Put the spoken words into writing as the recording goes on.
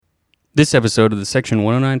This episode of the Section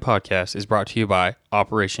 109 podcast is brought to you by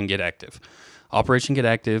Operation Get Active. Operation Get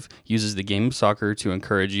Active uses the game of soccer to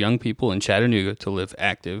encourage young people in Chattanooga to live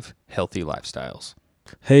active, healthy lifestyles.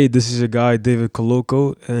 Hey, this is your guy, David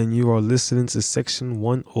Koloko, and you are listening to Section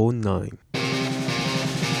 109.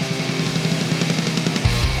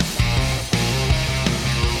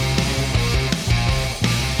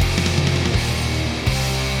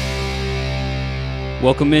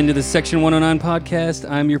 Welcome into the Section 109 podcast.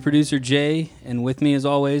 I'm your producer, Jay, and with me, as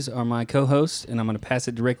always, are my co-hosts, and I'm going to pass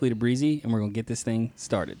it directly to Breezy, and we're going to get this thing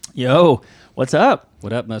started. Yo, what's up?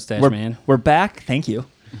 What up, Mustache Man? We're back. Thank you.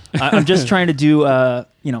 I'm just trying to do,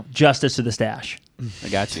 justice to the stash. I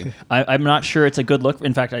got you. I'm not sure it's a good look.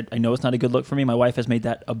 In fact, I know it's not a good look for me. My wife has made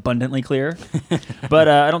that abundantly clear. But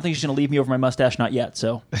I don't think she's going to leave me over my mustache, not yet.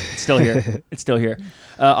 So it's still here. It's still here.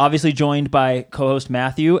 Obviously joined by co-host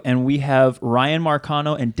Matthew, and we have Ryan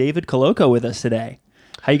Marcano and David Koloko with us today.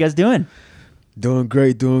 How you guys doing? Doing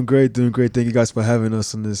great. Thank you guys for having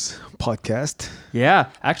us on this podcast.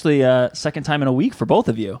 Yeah, actually, second time in a week for both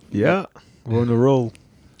of you. Yeah, we're on the roll.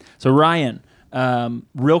 So Ryan,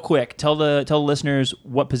 real quick, tell the listeners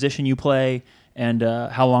what position you play and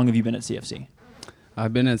how long have you been at CFC?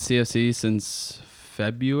 I've been at CFC since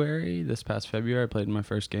February. This past February, I played my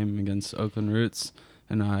first game against Oakland Roots,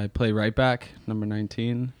 and I play right back, number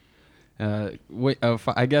 19. I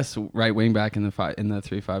guess right wing back in the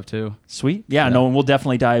 3-5-2. Sweet. Yeah, no, and we'll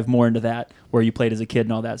definitely dive more into that, where you played as a kid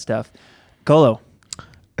and all that stuff. Colo,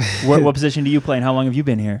 what position do you play and how long have you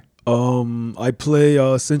been here? I play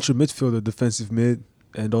central midfielder, defensive mid,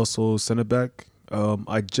 and also center back.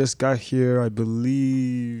 I just got here, I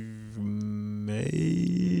believe, May.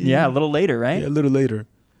 Yeah, a little later, right? Yeah, a little later.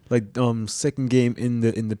 Like second game in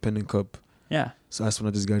the Independent Cup. Yeah. So that's when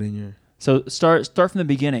I just got in here. So start from the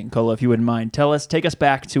beginning, Colo, if you wouldn't mind. Take us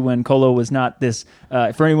back to when Colo was not this.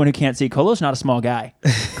 For anyone who can't see, Colo's not a small guy.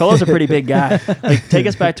 Colo's a pretty big guy. Take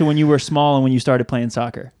us back to when you were small and when you started playing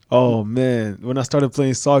soccer. Oh man, when I started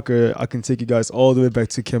playing soccer, I can take you guys all the way back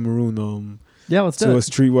to Cameroon. Yeah, let's do to it. A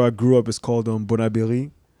street where I grew up. It's called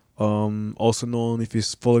Bonaberi. Also known, if you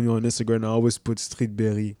follow me on Instagram, I always put Street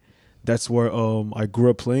Berry. That's where I grew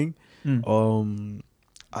up playing.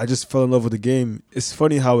 I just fell in love with the game. It's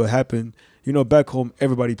funny how it happened. You know, back home,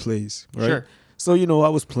 everybody plays, right? Sure. So, I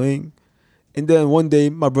was playing. And then one day,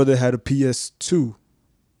 my brother had a PS2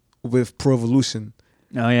 with Pro Evolution.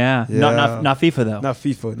 Oh, yeah. Not FIFA, though. Not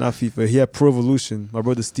FIFA. He had Pro Evolution, my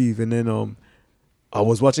brother Steve. And then I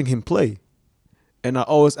was watching him play. And I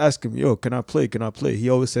always asked him, yo, can I play? He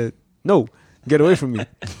always said, no, get away from me.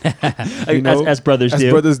 As brothers do. As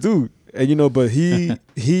brothers do. And, but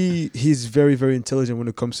he's very, very intelligent when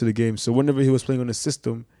it comes to the game. So whenever he was playing on the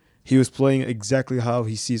system, he was playing exactly how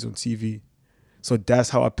he sees on TV. So that's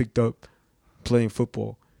how I picked up playing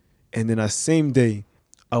football. And then that same day,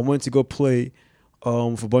 I went to go play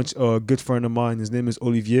for a bunch of a good friend of mine. His name is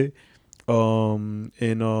Olivier. In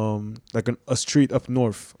a street up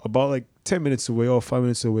north, about 10 minutes away or 5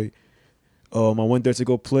 minutes away. I went there to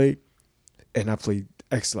go play, and I played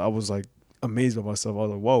excellent. I was amazed by myself. I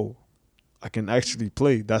was like, whoa, I can actually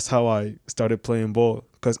play. That's how I started playing ball,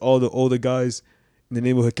 because all the older guys in the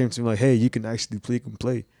neighborhood came to me like, hey, you can actually play, you can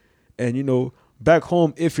play. And, back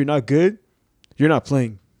home, if you're not good, you're not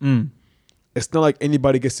playing. It's not like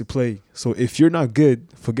anybody gets to play. So if you're not good,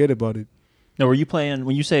 forget about it. No, were you playing,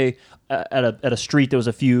 when you say at a street that was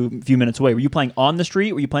a few minutes away, were you playing on the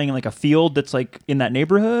street? Were you playing in a field that's in that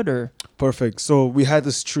neighborhood, or? Perfect. So we had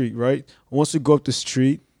the street, right? Once you go up the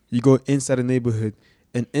street, you go inside the neighborhood.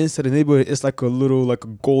 And inside the neighborhood, it's like you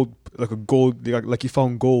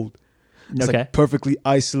found gold. It's perfectly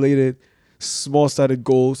isolated, small-sided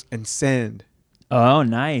goals and sand. Oh,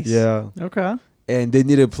 nice. Yeah. Okay. And they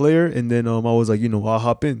needed a player, and then I was like, I'll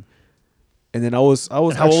hop in. And then I was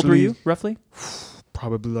and how old were you, roughly?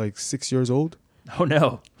 Probably 6 years old. Oh,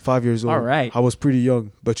 no. 5 years old. All right. I was pretty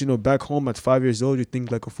young. But, back home at 5 years old, you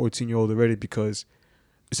think like a 14-year-old already, because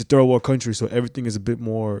it's a third world country, so everything is a bit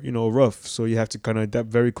more, rough. So you have to kind of adapt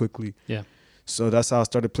very quickly. Yeah. So that's how I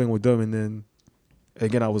started playing with them. And then,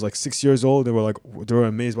 again, I was 6 years old. They were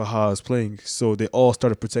amazed by how I was playing. So they all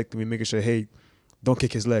started protecting me, making sure, hey, don't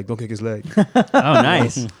kick his leg. Oh,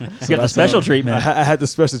 nice. You got the special treatment. I had the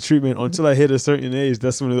special treatment until I hit a certain age.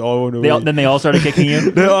 That's when it all went away. Then they all started kicking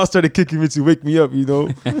you? They all started kicking me to wake me up,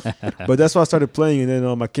 But that's why I started playing. And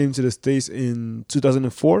then I came to the States in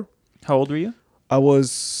 2004. How old were you? I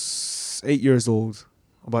was 8 years old.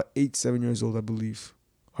 About 7 years old, I believe.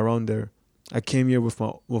 Around there. I came here with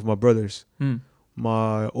my brothers.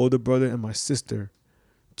 My older brother and my sister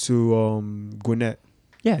to Gwinnett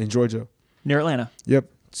in Georgia. Near Atlanta. Yep.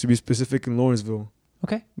 To be specific, in Lawrenceville.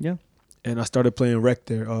 Okay. Yeah. and I started playing rec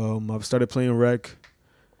there. I started playing rec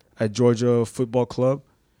at Georgia Football Club,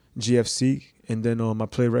 GFC, and then I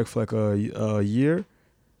played rec for like a year,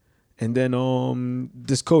 and then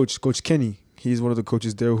this Coach Kenny, he's one of the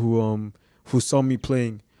coaches there who saw me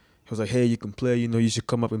playing. He was like, "Hey, you can play. You know, you should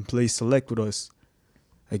come up and play select with us."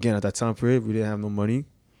 Again, at that time period, we didn't have no money.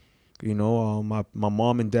 You know, my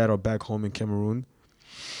mom and dad are back home in Cameroon,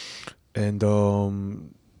 and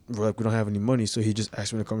we're like, we don't have any money, so he just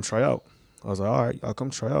asked me to come try out. I was like, all right, I'll come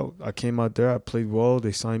try out. I came out there, I played well.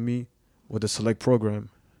 They signed me with the select program,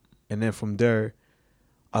 and then from there,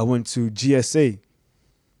 I went to GSA,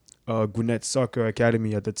 Gwinnett Soccer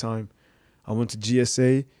Academy at the time. I went to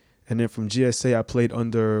GSA, and then from GSA, I played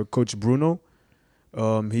under Coach Bruno.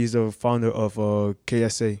 He's the founder of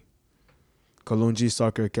KSA, Kalonji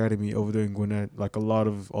Soccer Academy over there in Gwinnett. Like a lot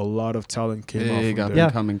of talent came out Big from up there. and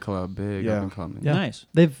Yeah. coming club. Big Yeah. up and coming. Yeah. Nice.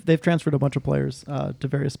 They've transferred a bunch of players to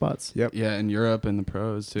various spots. Yep. Yeah, in Europe and the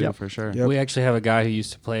pros too, Yep. for sure. Yep. We actually have a guy who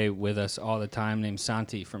used to play with us all the time named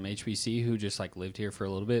Santi from HBC who just like lived here for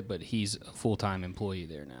a little bit, but he's a full-time employee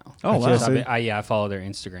there now. Oh, At wow. GSA? So I follow their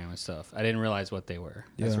Instagram and stuff. I didn't realize what they were.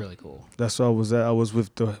 That's Yeah. really cool. That's where I was at. I was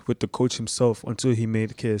with the coach himself until he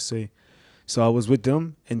made KSA. So I was with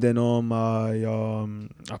them, and then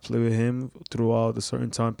I played with him throughout a certain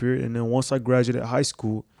time period. And then once I graduated high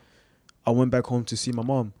school, I went back home to see my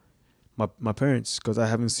mom, my parents, because I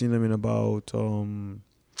haven't seen them in about 10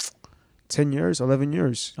 years, 11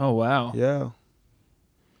 years. Oh, wow. Yeah.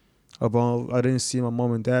 I didn't see my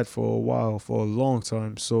mom and dad for a while, for a long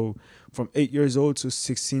time. So from 8 years old to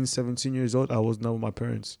 16, 17 years old, I was not with my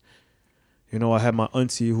parents. You know, I had my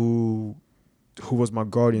auntie who was my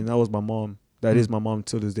guardian. That was my mom. That is my mom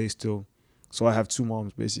till this day still. So I have two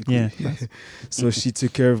moms basically. Yeah. So she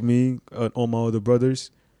took care of me and all my other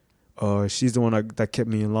brothers. She's the one that kept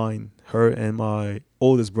me in line. Her and my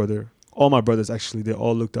oldest brother. All my brothers actually, they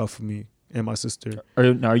all looked out for me, and my sister.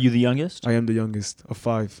 Are you the youngest? I am the youngest of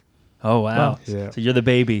 5. Oh, wow. Wow. Yeah. So you're the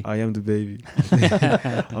baby. I am the baby.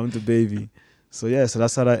 I'm the baby. So yeah, so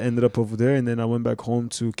that's how I ended up over there, and then I went back home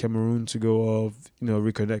to Cameroon to go,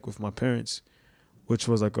 reconnect with my parents, which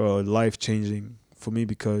was like life changing for me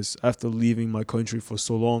because after leaving my country for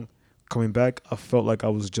so long, coming back, I felt like I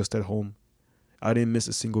was just at home. I didn't miss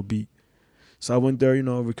a single beat. So I went there,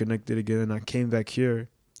 reconnected again, and I came back here.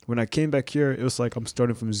 When I came back here, it was like I'm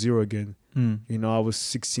starting from zero again. I was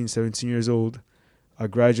 16, 17 years old. I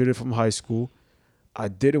graduated from high school. I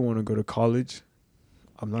didn't want to go to college.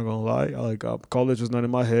 I'm not gonna lie. College was not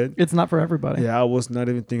in my head. It's not for everybody. Yeah, I was not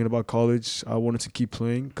even thinking about college. I wanted to keep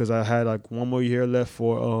playing because I had like one more year left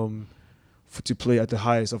for to play at the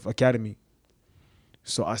highest of academy.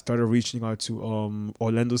 So I started reaching out to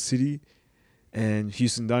Orlando City and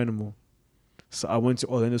Houston Dynamo. So I went to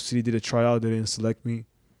Orlando City, did a tryout. They didn't select me.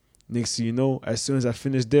 Next thing you know, as soon as I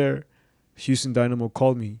finished there, Houston Dynamo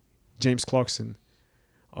called me. James Clarkson.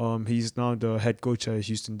 He's now the head coach at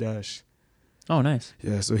Houston Dash. Oh, nice.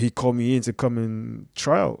 Yeah, so he called me in to come and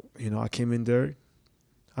try out. I came in there.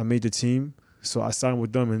 I made the team. So I signed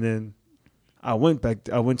with them. And then I went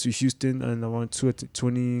to Houston and around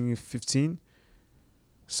 2015.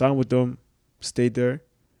 Signed with them. Stayed there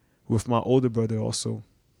with my older brother also.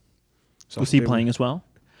 So I Was he stayed playing with- as well?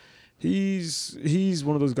 He's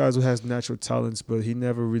one of those guys who has natural talents, but he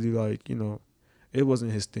never really it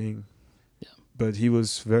wasn't his thing. Yeah. But he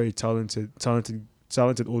was very talented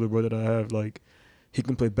older brother that I have. Like, he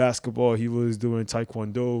can play basketball. He was doing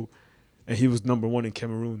taekwondo, and he was number 1 in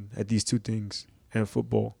Cameroon at these two things and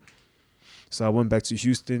football. So I went back to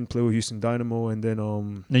Houston, played with Houston Dynamo, and then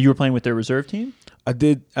Now you were playing with their reserve team? I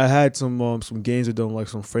had some games with them, like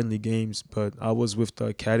some friendly games, but I was with the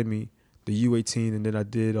academy, the U18, and then I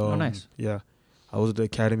did Oh, nice. Yeah. I was at the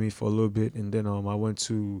academy for a little bit, and then I went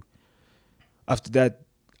to after that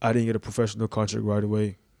I didn't get a professional contract right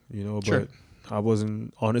away, Sure. but I was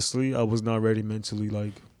not ready mentally.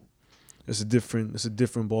 Like, it's a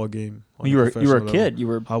different ball game. on You a were a professional kid. level. You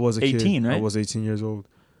were I was a 18, kid. right? I was 18 years old.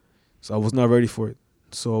 So I was not ready for it.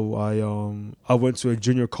 So I went to a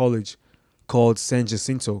junior college called San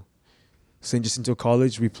Jacinto. San Jacinto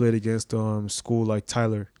College. We played against school like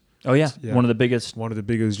Tyler, Oh, yeah. Yeah. One of the biggest. one of the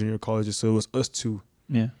biggest junior colleges. So it was us two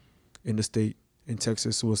Yeah. in the state, in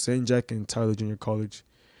Texas. It was St. Jack and Tyler Junior College.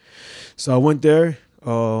 So I went there.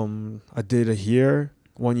 I did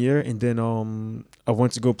 1 year, and then I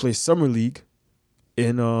went to go play summer league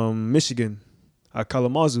in Michigan at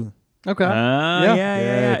Kalamazoo. Okay. Yeah.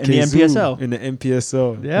 Yeah. In the KZoo, MPSL. In the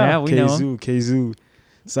MPSL. Yeah, we know him. KZoo.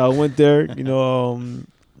 So I went there.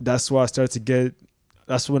 That's where I started to get.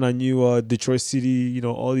 That's when I knew Detroit City.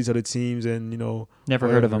 All these other teams, and Never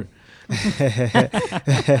heard of whatever. him.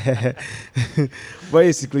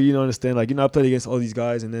 Basically, you know, understand. Like, you know, I played against all these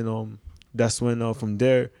guys, and then that's when from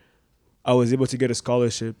there, I was able to get a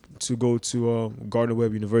scholarship to go to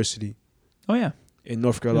Gardner-Webb University Oh yeah. in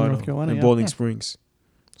North Carolina, in yeah. Bowling Yeah. Springs.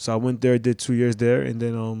 So I went there, did 2 years there, and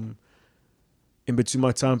then in between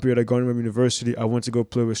my time period at Gardner-Webb University, I went to go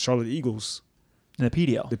play with Charlotte Eagles, In the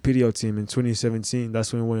PDO. the PDO team in 2017.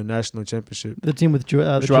 That's when we won a national championship. The team with that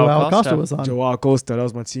Joao Joao Costa. Costa was on. Joao Costa, that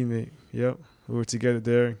was my teammate. Yep. We were together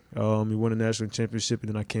there. We won a national championship, and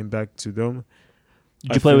then I came back to them.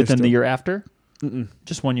 Did I you play with finished them the up- year after? Mm-mm.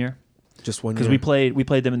 Just 1 year. Just 1 year. Because we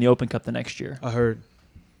played them in the Open Cup the next year. I heard.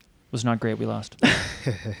 Was not great. We lost.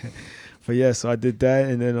 But yeah, so I did that,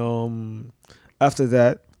 and then after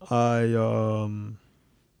that, I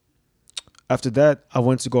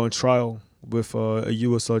went to go on trial with a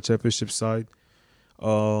USL Championship side.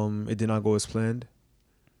 It did not go as planned,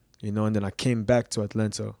 you know, and then I came back to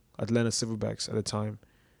Atlanta Silverbacks at the time.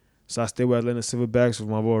 So I stayed with Atlanta Silverbacks with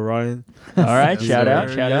my boy Ryan. All right. Shout out.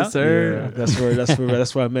 Yes, Shout out. sir. Yeah,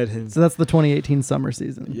 that's where I met him. So that's the 2018 summer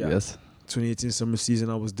season. Yeah. Yes. 2018 summer season,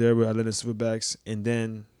 I was there with Atlanta Silverbacks, and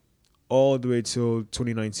then all the way till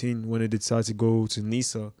 2019 when I decided to go to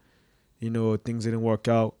Nisa. You know, things didn't work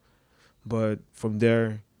out, but from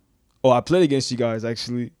there, I played against you guys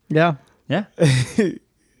actually. Yeah. Yeah. I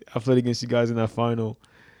played against you guys in that final.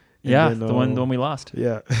 And Yeah. then, The one we lost.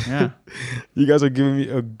 Yeah, Yeah. you guys are giving me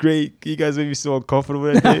You guys made me so uncomfortable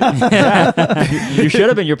that day. You should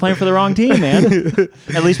have been. You're playing for the wrong team, man.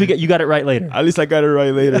 At least you got it right later. At least I got it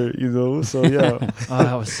right later, you know. So yeah, Oh,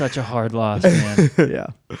 that was such a hard loss, man. Yeah.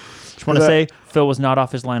 Just want to say, Phil was not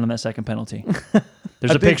off his line on that second penalty.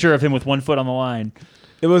 There's I a think- picture of him with 1 foot on the line.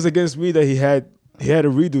 it was against me that he had a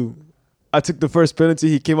redo. I took the first penalty.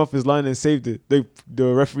 He came off his line and saved it. The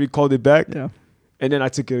referee called it back, Yeah. and then I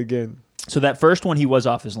took it again. So that first one, he was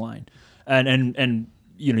off his line, and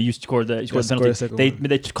you know, you scored the scored penalty. the second They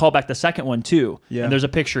one. call back the second one too. Yeah. And there's a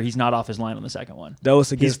picture. He's not off his line on the second one. That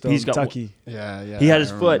was against he's got- Taki. Yeah, yeah. He had I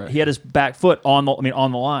his foot. remember. He had his back foot on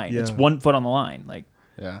the line. It's Yeah. 1 foot on the line. Like,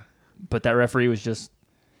 Yeah. but that referee was just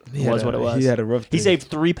He had what it was. He had a rough He day. saved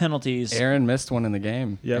 3 penalties. Aaron missed one in the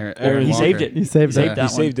game. Yeah. Aaron he saved Walker. it. He saved Saved that. that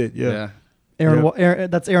He one. saved it. Yeah. Yeah.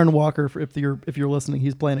 Aaron, that's Aaron Walker. If you're listening,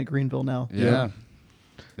 he's playing at Greenville now. Yeah.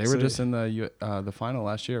 They were So- just in the final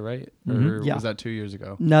last year, right? Mhm. Or Yeah. was that 2 years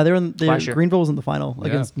ago? No, Last year. Greenville was in the final Yeah.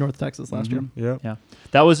 against North Texas last year. Yeah. Yeah,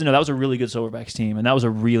 that was a really good Silverbacks team, and that was a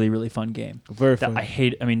really really fun game. Very That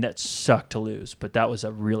fun. that sucked to lose, but that was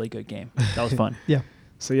a really good game. That was fun.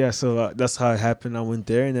 So yeah, that's how it happened. I went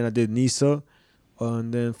there, and then I did Nisa,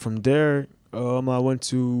 and then from there, I went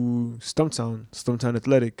to Stumptown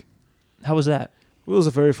Athletic. How was that? It was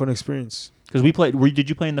a very fun experience. Because we played. Did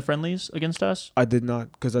you play in the friendlies against us? I did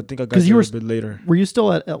not, because I think I got 'Cause you there were a bit later. Were you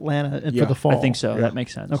still at Atlanta Yeah, for the fall? I think so. Yeah. That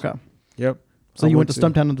makes sense. Okay. Yep. So I you went to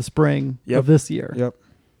Stumptown in the spring Yep. of this year. Yep.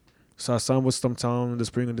 So I signed with Stumptown in the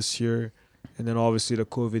spring of this year, and then obviously the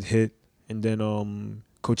COVID hit, and then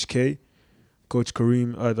Coach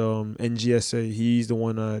Kareem at NGSA, he's the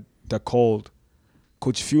one that called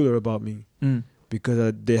Coach Fuller about me, Mm.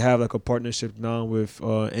 because they have like a partnership now with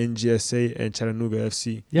NGSA and Chattanooga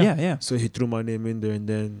FC. Yeah. So he threw my name in there, and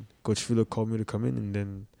then Coach Fuller called me to come in, and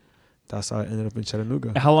then that's how I ended up in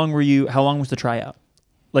Chattanooga. How long was the tryout?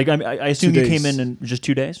 Like, I assume 2 you came days. in just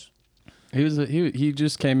 2 days. He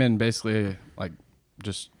just came in basically like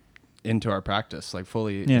just into our practice, like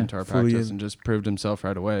fully Yeah. into our Fully practice, in. and just proved himself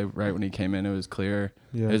right away. Right when he came in, it was clear.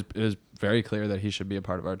 Yeah. It was very clear that he should be a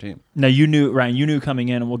part of our team. Now you knew, Ryan. You knew coming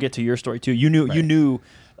in, and we'll get to your story too. You knew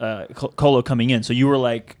Kolo coming in, so you were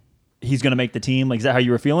like, he's going to make the team. Like, is that how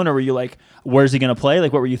you were feeling, or were you like, where's he going to play?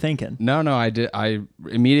 Like, what were you thinking? No, I did. I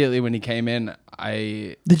immediately when he came in,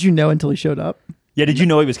 I Did you know until he showed up? Yeah, did you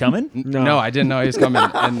know he was coming? No. I didn't know he was coming.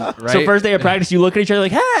 And right, So first day of practice, you look at each other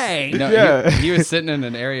like, hey. no, Yeah. he was sitting in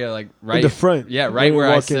an area like right in the front. Yeah, When right we where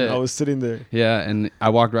I walk in, sit. I was sitting there. Yeah, and I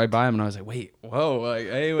walked right by him, and I was like, "Wait, whoa, like,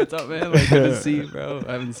 hey, what's up, man? Like, good to see you, bro.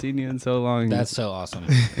 I haven't seen you in so long." That's so awesome.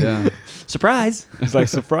 yeah, Surprise. He's like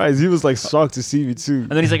surprised. He was like shocked to see me too. And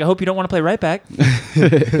then he's like, I hope you don't want to play right back.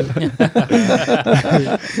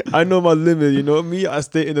 I know my limit. You know me. I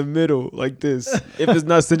stay in the middle like this. If it's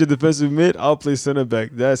not central defensive mid, I'll play center back.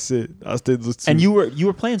 That's it. I'll stay those two. And you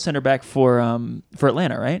were playing center back for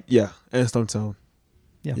Atlanta, right? Yeah, and Stumptown.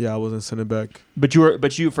 Yeah. Yeah, I wasn't center back. But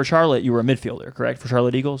you for Charlotte, you were a midfielder, correct? For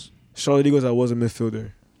Charlotte Eagles. Charlotte Eagles, I was a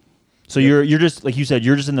midfielder. So Yep. you're just like you said,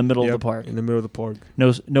 you're just in the middle Yep, of the park. in the middle of the park.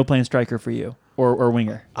 No playing striker for you. or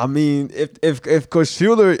winger? I mean, if Coach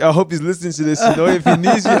Schuler, I hope he's listening to this. If he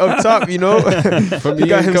needs you up top, he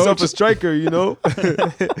got himself a striker.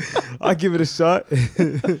 I'll give it a shot.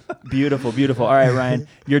 Beautiful, beautiful. All right, Ryan,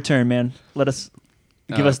 your turn, man.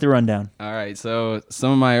 Give us the rundown. All right, so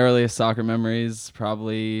some of my earliest soccer memories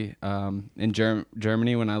probably in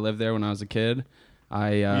Germany when I lived there when I was a kid. You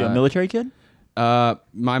a military kid? My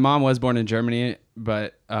mom was born in Germany,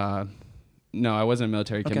 but no, I wasn't a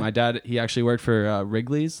military kid. Okay. My dad, he actually worked for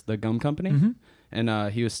Wrigley's, the gum company,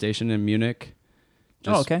 and he was stationed in Munich.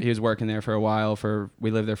 Okay. He was working there for a while.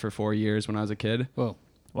 We lived there for 4 years when I was a kid. Whoa.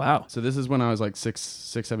 Wow. So this is when I was like 6,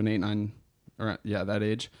 7, 8, 9, around, that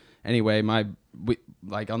age. Anyway,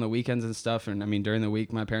 like on the weekends and stuff, and I mean during the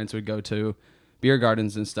week, my parents would go to beer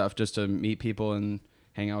gardens and stuff just to meet people and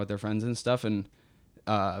hang out with their friends and stuff. And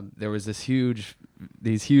there was these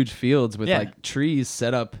huge fields with like trees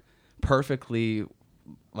set up perfectly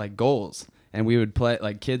like goals, and we would play,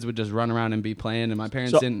 like kids would just run around and be playing, and my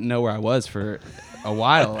parents didn't know where I was for a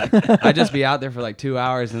while. Like I'd just be out there for like 2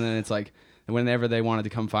 hours, and then it's like whenever they wanted to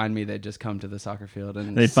come find me, they'd just come to the soccer field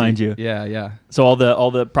and they'd find you. Yeah. So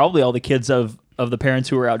probably all the kids of the parents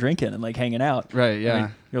who were out drinking and like hanging out. Right, yeah. I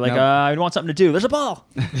mean, you're like, I want something to do. There's a ball.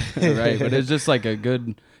 Right, but it's just like a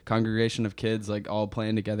good congregation of kids like all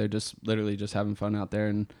playing together, just literally just having fun out there.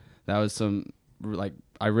 And that was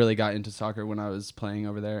I really got into soccer when I was playing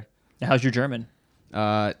over there. How's your German?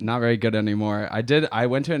 Not very good anymore. I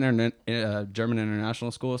went to German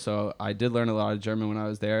international school, so I did learn a lot of German when I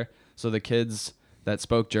was there. So the kids that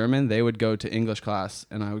spoke German, they would go to English class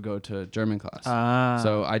and I would go to German class.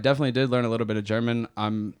 So I definitely did learn a little bit of German.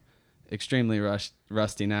 I'm extremely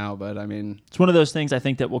rusty now, but I mean, it's one of those things I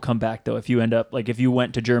think that will come back though. If you end up if you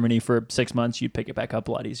went to Germany for 6 months, you'd pick it back up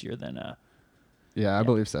a lot easier than I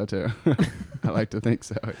believe so too. I like to think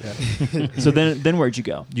so. Yeah. So then where'd you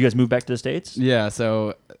go? Did you guys move back to the States? Yeah.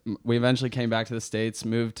 So we eventually came back to the States,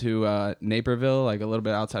 moved to Naperville, like a little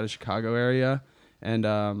bit outside of Chicago area. And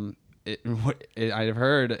I've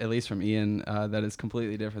heard, at least from Ian, that it's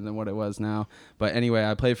completely different than what it was now. But anyway,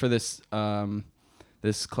 I played for this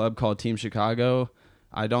club called Team Chicago.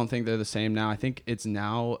 I don't think they're the same now. I think it's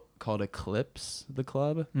now called Eclipse, the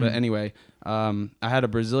club. But anyway, I had a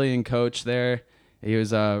Brazilian coach there. He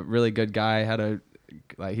was a really good guy.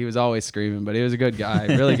 He was always screaming, but he was a good guy,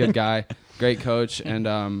 really good guy, great coach. And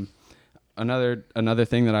another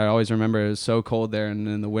thing that I always remember, it was so cold there, and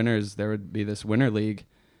in the winters there would be this winter league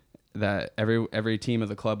that every team of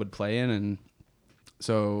the club would play in. And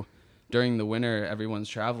so during the winter, everyone's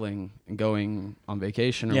traveling and going on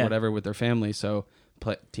vacation or whatever with their family, so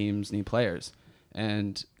teams need players.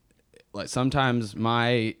 And like sometimes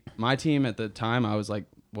my team at the time, I was like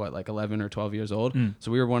 11 or 12 years old, so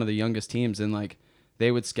we were one of the youngest teams, and like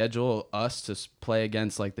they would schedule us to play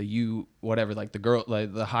against like the girl,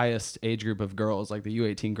 like the highest age group of girls, like the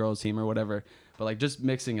U18 girls team or whatever, but like just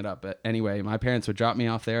mixing it up. But anyway, my parents would drop me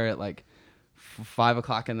off there at like 5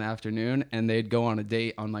 o'clock in the afternoon, and they'd go on a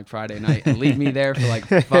date on like Friday night and leave me there for like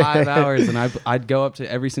 5 hours. And I'd go up to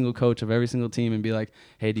every single coach of every single team and be like,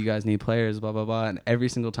 hey, do you guys need players, blah blah blah. And every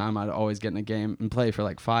single time I'd always get in a game and play for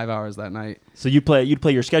like 5 hours that night. So you'd play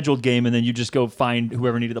your scheduled game, and then you just go find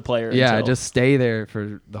whoever needed a player. Just stay there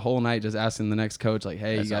for the whole night, just asking the next coach like,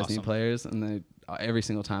 hey, That's you guys awesome. need players. And they every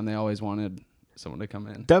single time they always wanted someone to come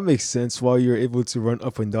in. That makes sense why you're able to run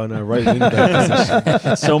up and down and right wing back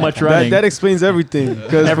position. So much running. That explains everything,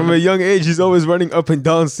 because from a young age he's always running up and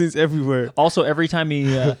down since everywhere. Also, every time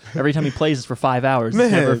he plays is for 5 hours.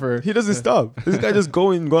 It's never for, he doesn't stop. This guy just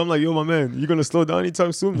going. I'm like, yo, my man, you're gonna slow down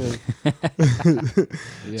anytime soon, man.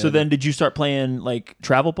 So then, did you start playing like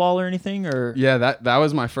travel ball or anything, or? Yeah, that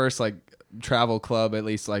was my first like travel club, at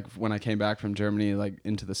least like when I came back from Germany like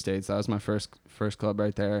into the States. That was my first club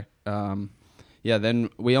right there. Then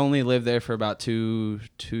we only lived there for about two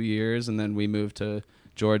years, and then we moved to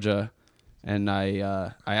Georgia, and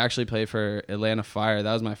I actually played for Atlanta Fire.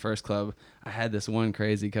 That was my first club. I had this one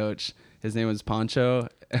crazy coach. His name was Pancho.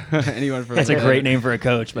 Anyone from That's a great name for a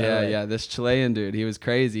coach. By the way. Yeah. This Chilean dude, he was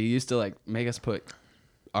crazy. He used to like make us put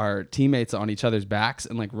our teammates on each other's backs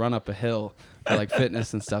and like run up a hill for like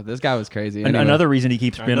fitness and stuff. This guy was crazy. Anyway. Another reason he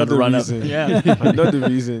keeps being able to run up. Yeah. Another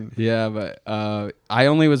reason. Yeah, but I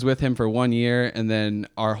only was with him for 1 year, and then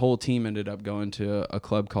our whole team ended up going to a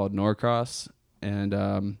club called Norcross,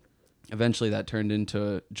 and eventually that turned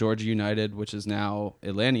into Georgia United, which is now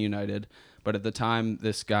Atlanta United. But at the time,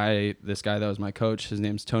 this guy that was my coach, his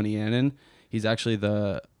name's Tony Annan. He's actually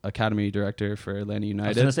the academy director for Atlanta United. I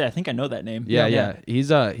was gonna say, I think I know that name. Yeah.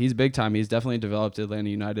 He's big time. He's definitely developed Atlanta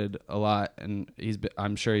United a lot, and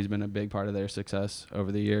I'm sure he's been a big part of their success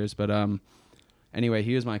over the years. But anyway,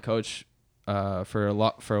 he was my coach for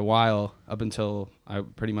a while up until I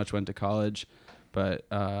pretty much went to college. But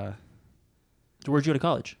So where'd you go to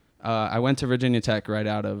college? I went to Virginia Tech right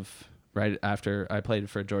after I played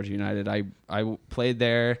for Georgia United. I played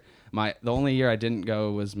there. The only year I didn't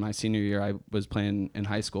go was my senior year. I was playing in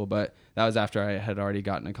high school, but that was after I had already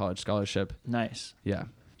gotten a college scholarship. Nice. Yeah.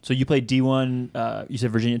 So you played D1. You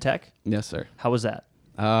said Virginia Tech. Yes, sir. How was that?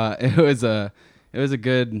 It was a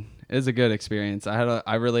good experience.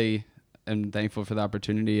 I really am thankful for the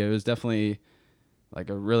opportunity. It was definitely like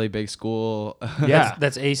a really big school. Yeah,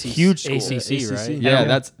 That's ACC, Huge school. ACC, right?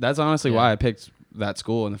 Yeah, that's honestly Yeah. why I picked that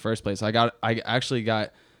school in the first place. I actually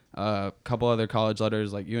got a couple other college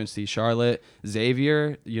letters like UNC Charlotte,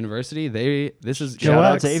 Xavier University. Shout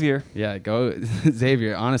out X. Xavier. Yeah, go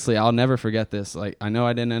Xavier. Honestly, I'll never forget this. Like, I know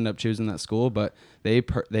I didn't end up choosing that school, but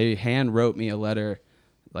they hand wrote me a letter,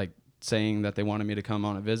 like saying that they wanted me to come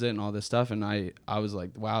on a visit and all this stuff. And I was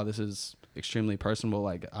like, wow, this is extremely personable.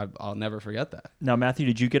 Like, I'll never forget that. Now, Matthew,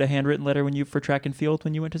 did you get a handwritten letter for track and field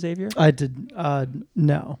when you went to Xavier? I did.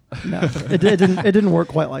 No. It didn't work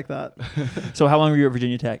quite like that. So how long were you at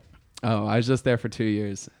Virginia Tech? Oh, I was just there for 2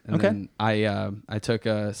 years. And Okay. then I took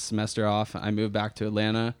a semester off. I moved back to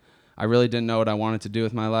Atlanta. I really didn't know what I wanted to do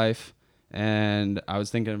with my life. And I was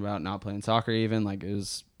thinking about not playing soccer even. Like, it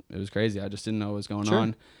was crazy. I just didn't know what was going Sure.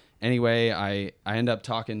 on. Anyway, I ended up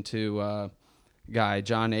talking to guy,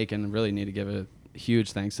 John Aiken. Really need to give a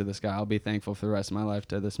huge thanks to this guy. I'll be thankful for the rest of my life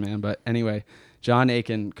to this man. But anyway, John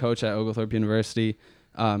Aiken, coach at Oglethorpe University,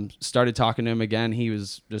 started talking to him again. He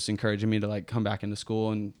was just encouraging me to like come back into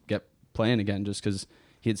school and get playing again, just because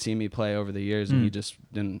he had seen me play over the years and he just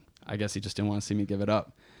didn't want to see me give it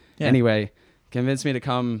up. Yeah. Anyway, convinced me to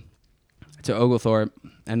come to Oglethorpe,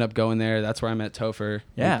 end up going there. That's where I met Topher.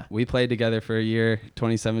 Yeah. We played together for a year,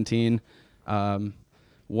 2017.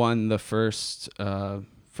 Won the first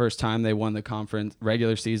time they won the conference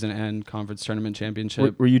regular season and conference tournament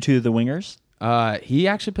championship. Were you two the wingers? He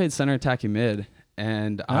actually played center attacking mid,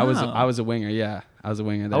 and I was Oh. a winger. Yeah, I was a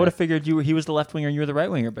winger there. I would have figured he was the left winger and you were the right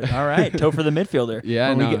winger, but all right, Topher the midfielder.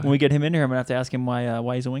 Yeah, when we get him in here, I'm gonna have to ask him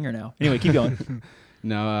why he's a winger now. Anyway, keep going.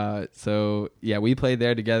 No, so yeah, we played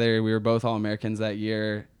there together. We were both All-Americans that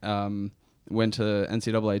year. Went to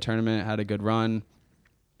NCAA tournament, had a good run,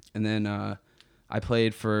 and then I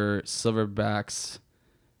played for Silverbacks.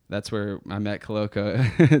 That's where I met Koloko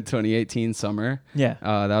 2018 summer. Yeah.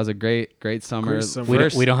 That was a great summer. Great summer.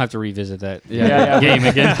 We don't have to revisit that Yeah. game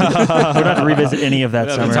again. We don't have to revisit any of that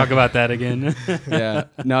We'll summer. talk about that again. Yeah,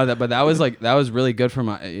 no, but that was really good for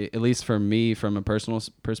at least for me, from a personal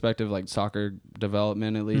perspective, like soccer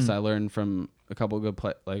development. At least I learned from a couple of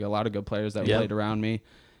a lot of good players that played around me,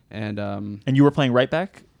 and And you were playing right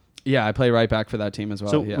back. yeah, I play right back for that team as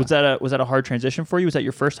well. So yeah. was that a hard transition for you? Was that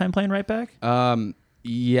your first time playing right back?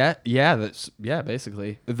 Yeah,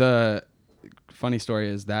 basically. The funny story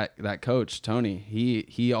is that coach Tony,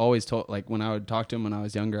 he always told, like, when I would talk to him when I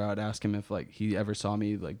was younger, I would ask him if like he ever saw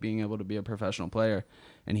me like being able to be a professional player,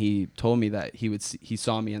 and he told me that he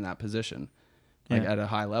saw me in that position, like Yeah. at a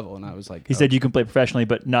high level, and I was like, He said you can play professionally,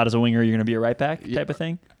 but not as a winger. You're going to be a right back type of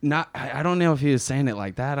thing. I don't know if he was saying it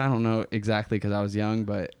like that. I don't know exactly because I was young,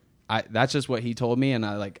 but that's just what he told me, and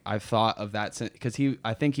I thought of that because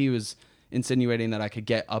I think he was insinuating that I could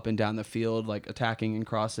get up and down the field, like attacking and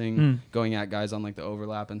crossing, going at guys on like the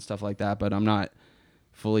overlap and stuff like that. But I'm not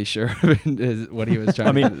fully sure what he was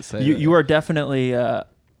trying to say. You are definitely. You're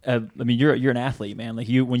an athlete, man. Like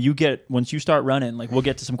once you start running, like we'll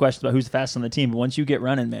get to some questions about who's fast on the team, but once you get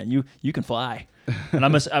running, man, you can fly. And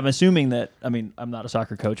I'm assuming that. I mean, I'm not a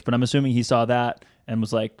soccer coach, but I'm assuming he saw that and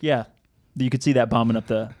was like, yeah, you could see that bombing up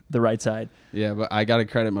the right side. Yeah, but I got to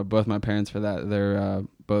credit both my parents for that. They're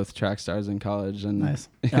both track stars in college, and Nice.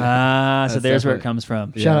 So That's there's where it definitely- comes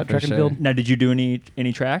from. Yeah, Shout out for track and sure. field. Now, did you do any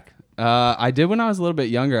track? I did when I was a little bit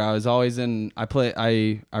younger. I was always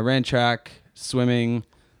I ran track, swimming,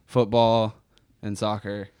 football, and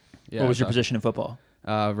soccer. Yeah, What was your soccer. position in football?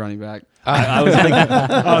 Running back. I was gonna,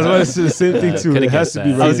 I was about to say the same thing too. Could've It has guessed to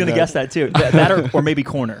be. that. I was running gonna back. guess that too. That or maybe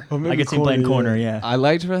corner. Or maybe I could see him playing corner, corner. yeah. Yeah. I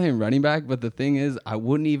liked playing running back, but the thing is, I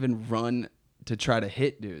wouldn't even run to try to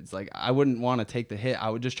hit dudes. Like, I wouldn't want to take the hit.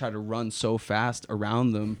 I would just try to run so fast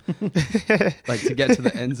around them, like to get to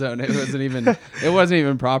the end zone. It wasn't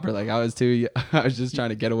even proper. Like, I was just trying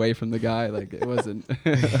to get away from the guy. Like, it wasn't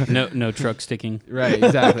No truck sticking. right.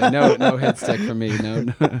 Exactly. No hit stick for me.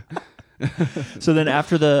 No. So then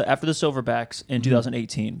after the Silverbacks in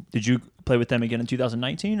 2018, did you play with them again in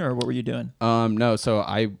 2019, or what were you doing? No. So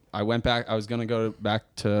I went back. I was gonna go back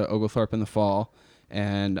to Oglethorpe in the fall,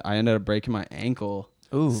 and I ended up breaking my ankle.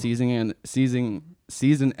 Ooh. Season-ending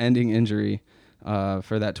injury.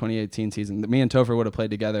 for that 2018 season. Me and Topher would have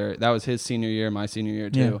played together. That was his senior year, my senior year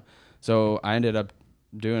too. Yeah. So I ended up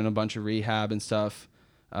doing a bunch of rehab and stuff,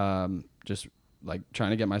 just like trying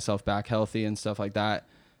to get myself back healthy and stuff like that.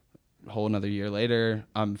 A whole another year later,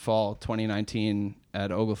 fall 2019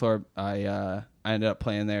 at Oglethorpe, I ended up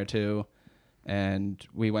playing there too, and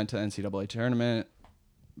we went to the NCAA tournament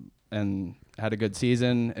and had a good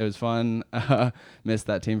season. It was fun. Missed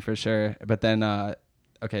that team for sure. But then,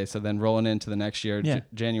 so then rolling into the next year,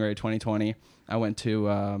 January 2020, I went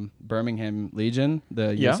to Birmingham Legion,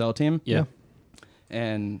 the USL team. Yeah.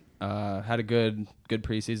 And had a good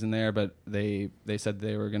preseason there, but they said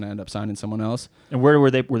they were going to end up signing someone else. And where were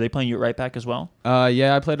they playing you at right back as well?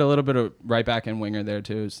 Yeah, I played a little bit of right back and winger there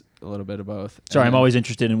too, a little bit of both. Sorry, I'm always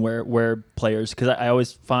interested in where players, because I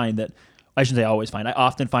always find that, I shouldn't say always find, I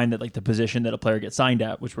often find that like the position that a player gets signed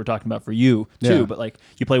at, which we're talking about for you too, but like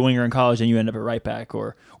you play winger in college and you end up at right back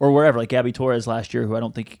or wherever. Like Gabby Torres last year, who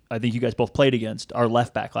I think you guys both played against, our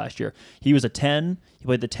left back last year. He was a 10. He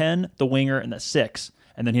played the 10, the winger, and the 6.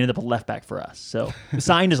 And then he ended up a left back for us. So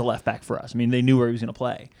signed as a left back for us. I mean, they knew where he was going to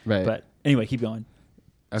play. Right. But anyway, keep going.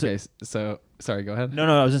 Okay, so sorry, go ahead. No,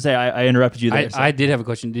 I was going to say, I interrupted you there. I did have a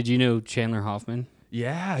question. Did you know Chandler Hoffman?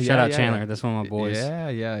 Yeah, Shout out Chandler. That's one of my boys.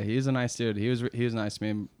 Yeah, he's a nice dude. He was nice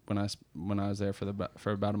to me when I was there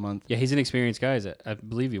for about a month. Yeah, he's an experienced guy. I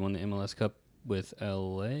believe he won the MLS Cup with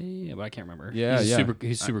LA, but I can't remember. Yeah,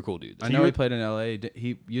 he's super cool dude. I know he played in LA.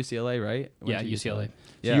 He UCLA, right? Yeah, UCLA.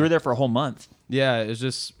 So you were there for a whole month. Yeah, it was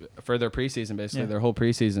just for their preseason, basically their whole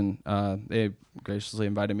preseason. They graciously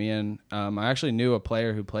invited me in. I actually knew a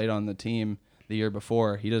player who played on the team the year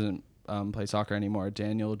before. He doesn't play soccer anymore.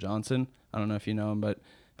 Daniel Johnson. I don't know if you know him, but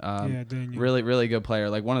Daniel. really, really good player.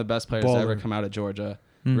 Like one of the best players to ever come out of Georgia.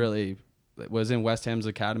 Really was in West Ham's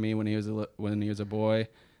academy when he was a boy.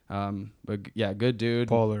 But yeah, good dude,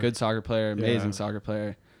 Baller. Good soccer player, amazing soccer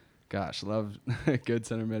player. Gosh, love good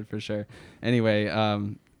center mid for sure. Anyway,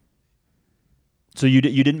 so you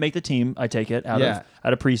didn't make the team, I take it, out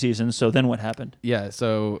of preseason. So then what happened? Yeah,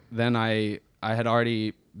 so then I had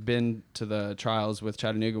already been to the trials with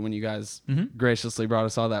Chattanooga when you guys graciously brought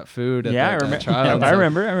us all that food at the trials. I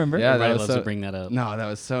remember. Yeah, Everybody loves to bring that up. No, that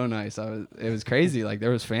was so nice. It was crazy. Like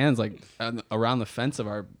there was fans like around the fence of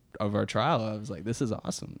our trial. I was like, this is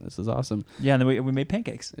awesome. Yeah, and then we made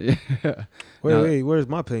pancakes. Yeah. Wait, where's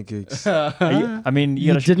my pancakes? You signed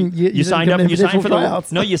give up. an You signed for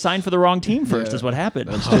tryouts. you signed for the wrong team first. Is what happened.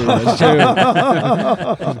 That's true.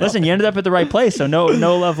 Listen, you ended up at the right place, so no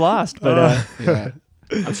love lost. But Yeah.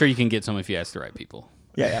 I'm sure you can get some if you ask the right people.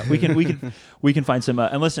 yeah, we can find some.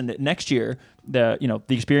 And listen, next year the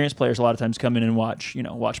experienced players a lot of times come in and watch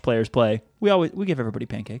players play. We give everybody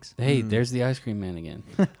pancakes. Hey, there's the ice cream man again.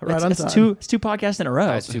 Right on time. It's two podcasts in a row.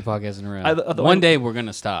 That's 2 podcasts in a row. One day we're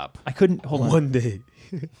gonna stop. I couldn't hold on. One day.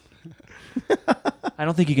 I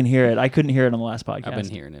don't think you can hear it. I couldn't hear it on the last podcast. I've been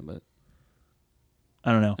hearing it, but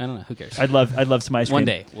I don't know. Who cares? I'd love some ice cream. One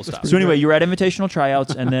day we'll stop. So anyway, you were at invitational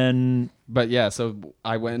tryouts, and then But yeah, so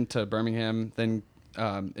I went to Birmingham. Then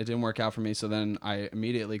it didn't work out for me. So then I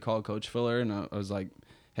immediately called Coach Fuller, and I was like,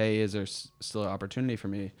 "Hey, is there still an opportunity for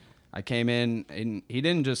me?" I came in, and he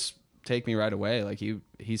didn't just take me right away. Like he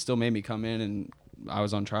still made me come in, and I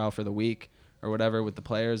was on trial for the week or whatever with the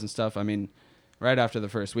players and stuff. I mean, right after the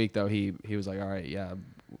first week though, he was like, "All right, yeah,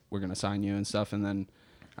 we're gonna sign you and stuff." And then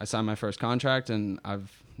I signed my first contract, and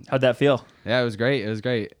how'd that feel? Yeah, it was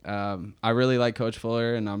great. I really like Coach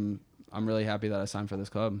Fuller, and I'm really happy that I signed for this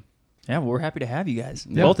club. Yeah, well, we're happy to have you guys,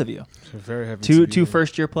 Yeah. both of you. Very happy. to be Two here.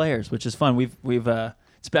 first year players, which is fun. We've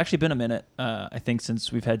it's actually been a minute. I think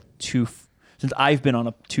since we've had since I've been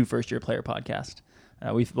on 2 first year player podcast.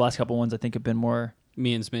 The last couple ones I think have been more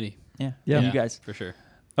Me and Smitty. yeah Yeah. you guys. For sure.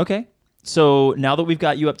 Okay, so now that we've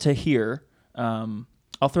got you up to here,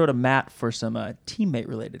 I'll throw it to Matt for some teammate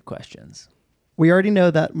related questions. We already know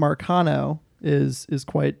that Marcano is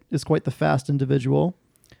quite the fast individual.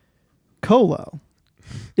 Kolo,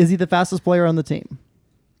 is he the fastest player on the team?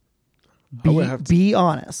 I would have to- Be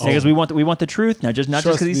honest. Because we want the truth now, just not just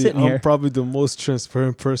Trust because he's me, sitting I'm here. probably the most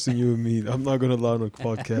transparent person you would meet. I'm not gonna lie on a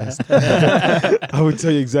podcast. I would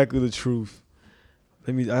tell you exactly the truth.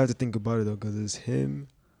 I have to think about it though, because it's him.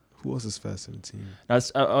 Who else is fast in the team?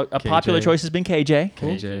 That's a popular choice has been KJ.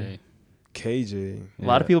 KJ. KJ. A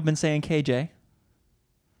lot of people have been saying KJ.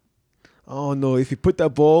 I don't know if he put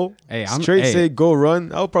that ball say go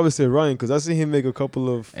run. I would probably say run because I seen him make a couple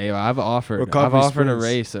of. Hey, I've offered recovery a sprints.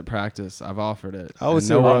 race at practice. I've offered it. I would And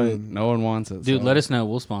say no Ryan. one, no one wants it. Dude, so let us know.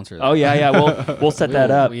 We'll sponsor that. Oh yeah, we'll set that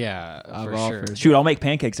up. Yeah, I've for sure. offered. Shoot, I'll make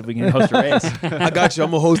pancakes if we can host a race. I got you.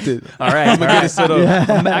 I'm gonna host it. All right, I'm gonna get it set up.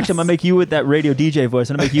 Actually, I'm gonna make you with that radio DJ voice.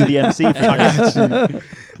 I'm gonna make you the MC. For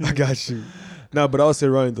I got you. Nah, but I would say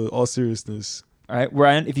Ryan though. All seriousness. All right,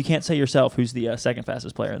 Ryan. If you can't say yourself, who's the second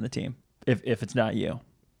fastest player on the team? If it's not you.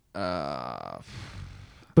 But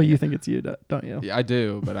you think it's you, don't you? Yeah, I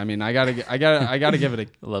do, but I mean, I gotta give it a. I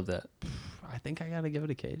love that. I think I gotta give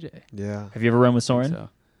it a KJ. Yeah. Have you ever run with Soren? So.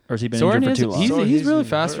 Or has he been Soren injured for too long? He's really been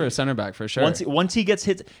fast for a hurt. center back for sure. Once he gets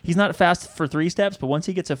hit, he's not fast for 3 steps, but once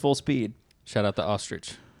he gets at full speed, Shout out to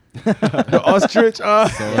Ostrich. The ostrich.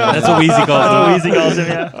 That's what Weezy calls him. Weezy calls him.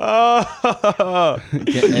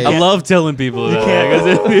 Yeah, I love telling people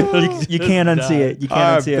that. you can't unsee it. You I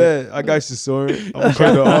can't unsee it. bet. I got you, Soren. I'm gonna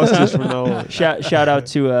call the ostrich from now on. Shout out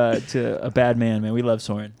to a bad man, man. We love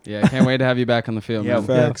Soren. Yeah, can't wait to have you back on the field. Yeah, man.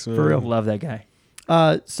 Facts, for man. real. Love that guy.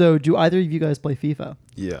 So do either of you guys play FIFA?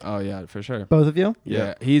 Yeah. Oh yeah, for sure. Both of you?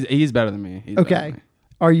 Yeah, he's better than me. He's better Okay. than me.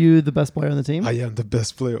 Are you the best player on the team? I am the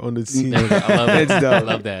best player on the team. I love it. It's I done.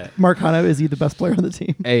 love that. Marcano, is he the best player on the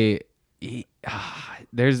team? Hey,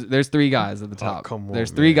 there's 3 guys at the top. come on,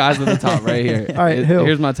 there's 3 man. guys at the top right here. All right, who?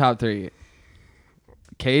 Here's my top 3.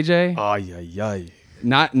 KJ. Ay.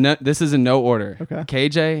 No, this is in no order. Okay.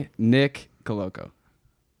 KJ, Nick, Koloko.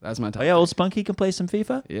 That's my top. Oh yeah, old Spunky can play some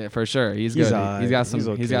FIFA. Yeah, for sure. He's He's good. alright. He's got some.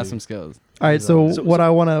 He's He's got okay. some skills. All right, so So- what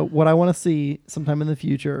I wanna see sometime in the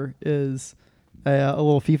future is a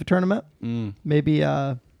little FIFA tournament.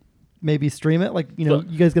 Maybe stream it. Like Look.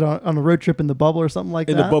 you guys get on a road trip in the bubble or something like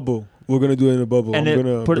In that. the bubble. We're gonna do it in the bubble. And I'm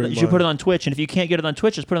gonna bring you should put it my- on Twitch. And if you can't get it on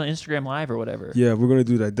Twitch, just put it on Instagram Live or whatever. Yeah, we're gonna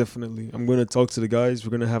do that definitely. I'm gonna talk to the guys. We're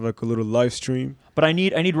gonna have like a little live stream. But I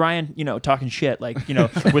need Ryan, talking shit, like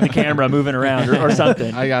with the camera moving around or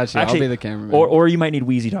something. I got you. Actually, I'll be the cameraman. Or you might need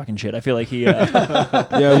Wheezy talking shit. I feel like he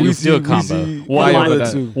Yeah, You we do a combo. One of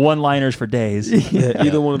the two. one-liners for days. Yeah,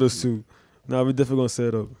 either one of those two. Nah, we're definitely gonna set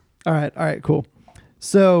it up. All right, cool.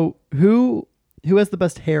 So who has the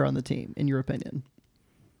best hair on the team, in your opinion?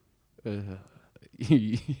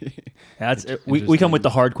 That's we come with the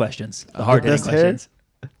hard questions, the hard hitting Best hair? questions,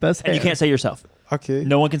 Best hair. and you can't say yourself. Okay.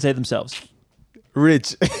 No one can say themselves.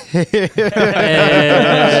 Rich. Hey,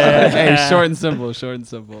 short and simple. Short and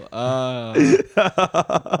simple. No,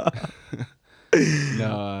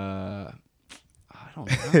 I don't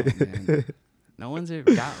know, man. No one's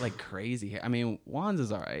ever got like crazy hair. I mean, Juan's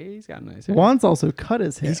is alright. He's got nice hair. Juan's also cut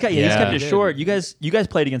his hair. He's kept Yeah. it short. You guys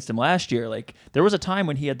played against him last year. Like there was a time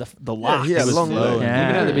when he had the locks. he had It was long slow. legs. Yeah.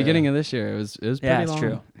 Even at the beginning of this year, it was pretty Yeah, it's long.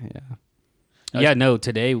 true. Yeah. Yeah, no.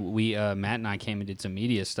 Today we Matt and I came and did some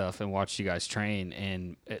media stuff and watched you guys train.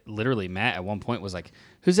 And literally, Matt at one point was like,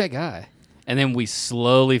 "Who's that guy?" And then we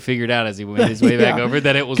slowly figured out as he went his way back Yeah. over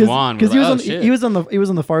that it was Juan. Because We're like, he was on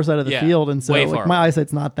the far side of the Yeah, field, and so way like, far my away.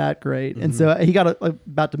 eyesight's not that great, and so he got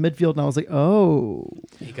about to midfield, and I was like, oh,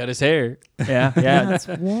 He cut his hair. Yeah. that's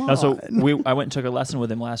No, Juan. so I went and took a lesson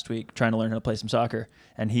with him last week, trying to learn how to play some soccer,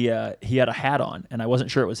 and he had a hat on, and I wasn't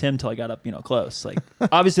sure it was him till I got up, close. Like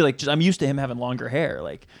obviously, like just I'm used to him having longer hair,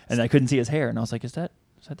 like, and I couldn't see his hair, and I was like, is that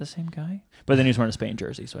the same guy? But then he was wearing a Spain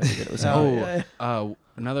jersey, so I figured it was him.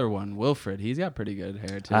 Another one, Wilfred. He's got pretty good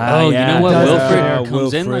hair too. Ah, Oh, yeah. you know what? Does Wilfred have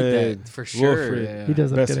comes in like Wilfred. that for sure. Wilfred. Yeah. he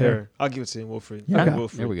does have Best good hair. hair. I'll give it to him, Wilfred. Yeah. Okay.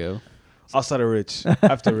 Wilfred. There we go. Outside of Rich.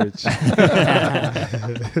 After Rich.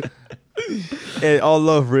 Hey, all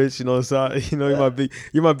love Rich, so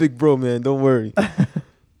you're my big bro, man. Don't worry.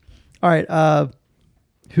 All right,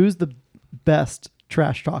 who's the best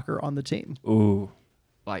trash talker on the team? Ooh.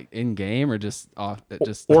 Like in game or just off?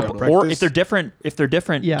 Just Or total? if they're different,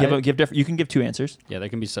 Yeah. give different. You can give 2 answers. Yeah, there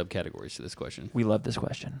can be subcategories to this question. We love this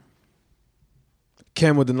question.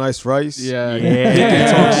 Cam with the nice rice. Yeah. He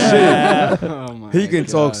can talk shit. Oh my He can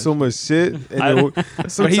talk gosh. so much shit. And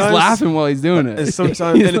But he's laughing while he's doing it. And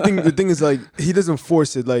sometimes, and the thing is, like, he doesn't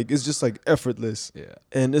force it. Like, it's just like effortless. Yeah.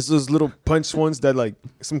 And it's those little punch ones that, like,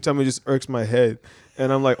 sometimes it just irks my head.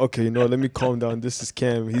 And I'm like, okay, let me calm down. This is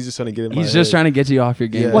Cam. He's just trying to get in my He's just head. trying to get you off your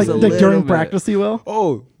game. Yeah. Like, a like during little bit. practice, he will.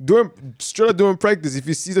 Oh, straight up during practice, if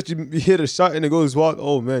you see that you hit a shot and it goes wild,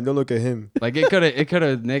 oh man, don't look at him. Like it could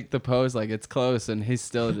have nicked the post. Like it's close, and he's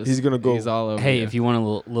still just He's gonna go. He's all over. Hey, if you want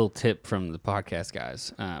a little tip from the podcast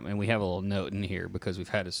guys, and we have a little note in here because we've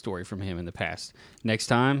had a story from him in the past. Next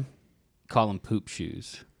time, call him poop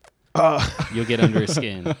shoes. You'll get under his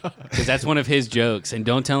skin because that's one of his jokes. And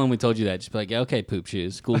don't tell him we told you that. Just be like, yeah, okay, poop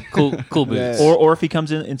shoes, cool boots. Yeah. Or if he comes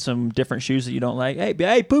in some different shoes that you don't like,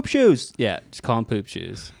 hey, poop shoes. Yeah, just call him poop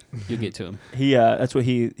shoes. You'll get to him. That's what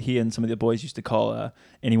he and some of the boys used to call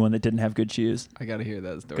anyone that didn't have good shoes. I gotta hear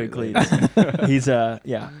that story. Good later.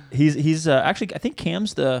 cleats. He's actually, I think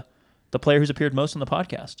Cam's the player who's appeared most on the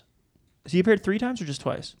podcast. Has he appeared 3 times or just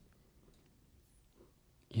twice?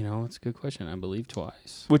 You know, it's a good question. I believe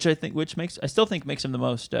twice. I still think makes him the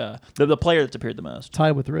most the player that's appeared the most.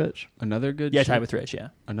 Tied with Rich. Another good. Yeah, tied with Rich. Yeah.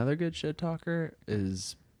 Another good shit talker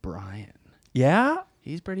is Brian. Yeah,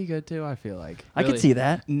 He's pretty good too. I feel like I could see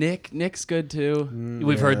that. Nick's good too.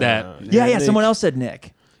 We've heard that. Yeah. Nick. Someone else said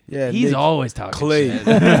Nick. Yeah, He's Nick. always talking Clay.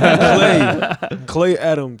 shit. Clay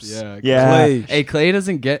Adams. Yeah. Yeah. Clay. Hey, Clay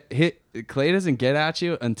doesn't get hit. Clay doesn't get at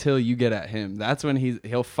you until you get at him. That's when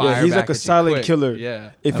he'll fire. Yeah, he's back like a at you silent quick. killer.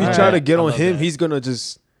 Yeah. If you Alright. try to get I on love him, that. he's gonna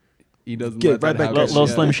just He doesn't get let right that back happen. at you. Little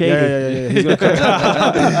Slim Shady. Yeah. He's gonna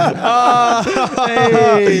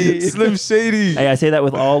Hey. Slim Shady. Hey, I say that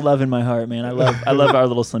with all love in my heart, man. I love our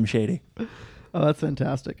little Slim Shady. Oh, that's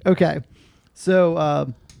fantastic. Okay.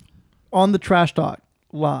 So on the trash talk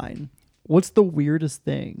line, what's the weirdest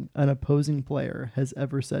thing an opposing player has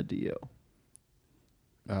ever said to you?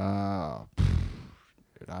 Dude,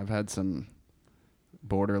 I've had some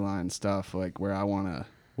borderline stuff like where I want to.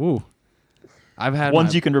 Ooh. I've had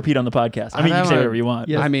Ones my- you can repeat on the podcast. I mean, you can say whatever you want.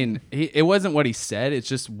 Yeah. I mean, it wasn't what he said. It's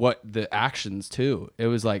just what the actions too. It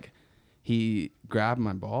was like he grabbed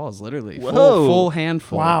my balls, literally, Whoa. full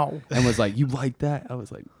handful. Wow. And was like, "You like that?" I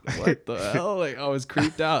was like, "What the hell?" Like I was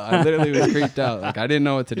creeped out. I literally was creeped out. Like I didn't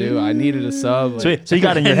know what to do. I needed a sub. Like, So you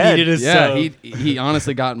got in your head. yeah, he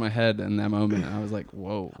honestly got in my head in that moment. I was like,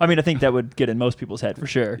 "Whoa." I mean, I think that would get in most people's head for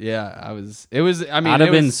sure. Yeah, It was. I mean, I'd have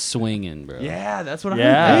it been was, swinging, bro. Yeah, that's what Yeah.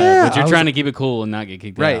 I. Yeah, But you're I was- trying to keep it cool and not get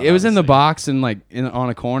kicked out. Right, it was in the obviously. box and like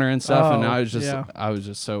on a corner and stuff, and Oh, I was just yeah. I was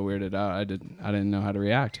just so weirded out. I didn't know how to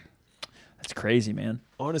react. That's crazy, man.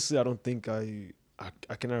 Honestly, I don't think I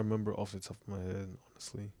cannot remember off the top of my head.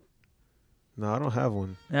 Honestly, no, I don't have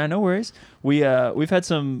one. Yeah, no worries. We've had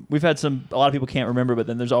some. A lot of people can't remember, but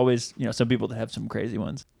then there's always some people that have some crazy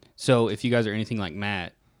ones. So if you guys are anything like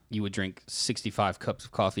Matt, you would drink 65 cups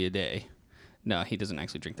of coffee a day. No, he doesn't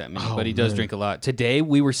actually drink that many, Oh, but he does man. drink a lot. Today,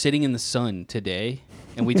 we were sitting in the sun today,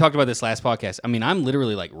 and we talked about this last podcast. I mean, I'm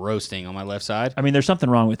literally like roasting on my left side. I mean, there's something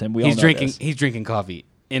wrong with him. We all He's know drinking. this. He's drinking coffee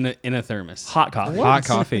in a thermos. Hot coffee. Hot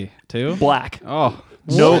coffee too. Black. Oh,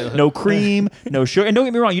 No cream, no sugar. And don't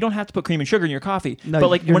get me wrong, you don't have to put cream and sugar in your coffee. No, but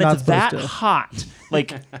like you're when not it's that supposed to. hot,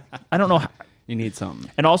 like I don't know. you need something.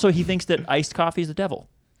 And also, he thinks that iced coffee is the devil.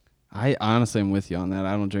 I honestly am with you on that.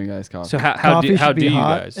 I don't drink iced coffee. So how Coffee do should be you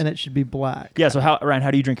hot guys? and it should be black. Yeah. So Ryan,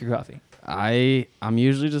 how do you drink your coffee? I'm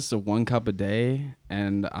usually just a 1 cup a day,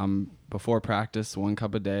 and before practice 1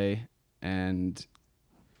 cup a day, and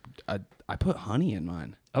I put honey in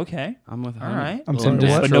mine. Okay. I'm with All honey. right. I'm Little sorry, distro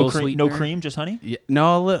what? But no cream, sweetener? no cream, just honey. Yeah,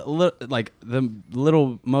 no, like the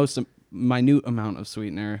little most minute amount of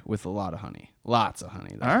sweetener with a lot of honey. Lots of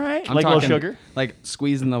honey. All right. I'm Like a little talking, sugar. Like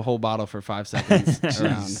squeezing the whole bottle for 5 seconds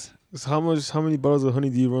around. So how many bottles of honey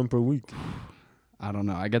do you run per week? I don't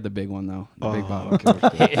know. I get the big one though. The big Oh, bottle.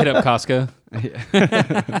 okay. Hit up Costco.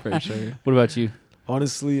 For sure. What about you?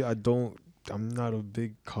 Honestly, I'm not a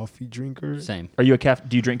big coffee drinker. Same. Are you do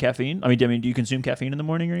you drink caffeine? I mean, do you consume caffeine in the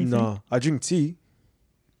morning or anything? No, I drink tea.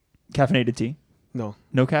 Caffeinated tea. No,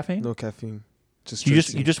 No caffeine. no caffeine. Just You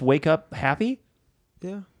straight tea. just wake up happy.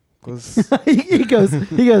 Yeah, because he goes,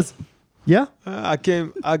 yeah. I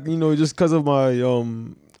can't. Just because of my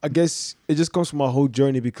I guess it just comes from my whole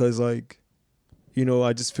journey because like,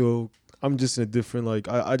 I just feel I'm just in a different like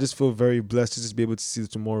I just feel very blessed to just be able to see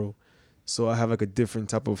tomorrow. So I have like a different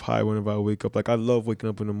type of high whenever I wake up. Like I love waking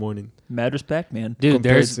up in the morning. Mad respect, man. Dude,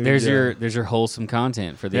 Compared there's to- there's your wholesome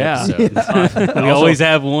content for the Yeah. episode. We always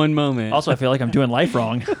have one moment. Also, I feel like I'm doing life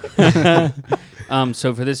wrong.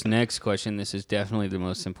 So for this next question, this is definitely the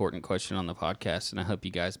most important question on the podcast, and I hope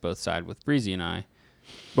you guys both side with Breezy and I.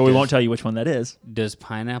 But we won't tell you which one that is. Does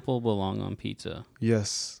pineapple belong on pizza?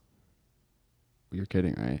 Yes. You're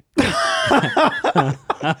kidding, right?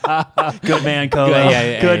 Good man, Cole.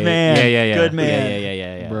 Yeah, Good man. Yeah. Good man.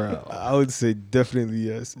 Yeah. Bro. I would say definitely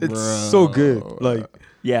yes. It's so good. Like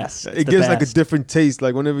Yes. it gives like a different taste.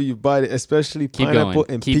 Like whenever you bite it, especially Keep pineapple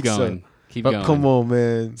going. and Keep pizza. going. Keep But going. come on,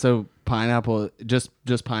 man. So pineapple, just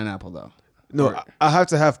pineapple though. No, Or- I have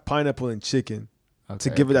to have pineapple and chicken to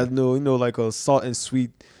Okay, give it okay. that like a salt and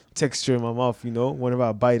sweet texture in my mouth. Whenever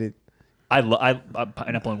I bite it. I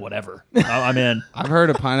pineapple and whatever. I'm in. I've heard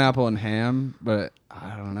of pineapple and ham, but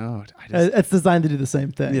I don't know. It's designed to do the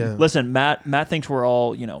same thing. Yeah. Listen, Matt thinks we're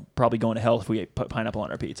all probably going to hell if we put pineapple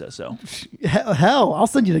on our pizza. So Hell, I'll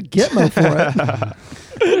send you to Gitmo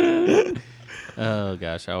for it. Oh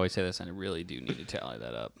gosh, I always say this, and I really do need to tally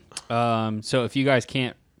that up. So if you guys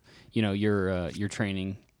can't you're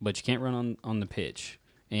training, but you can't run on the pitch,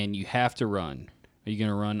 and you have to run. Are you going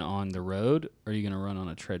to run on the road, or are you going to run on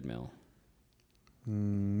a treadmill?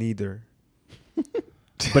 Neither.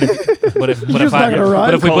 But if we Cole put a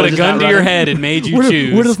is gun not to your running. head and made you We're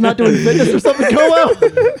choose, just not doing fitness or something. Colo.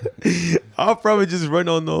 I'll probably just run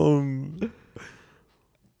on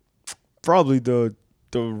probably the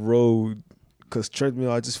road, because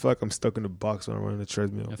treadmill, I just feel like I'm stuck in the box when I run on the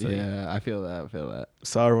treadmill. Yeah, I feel that.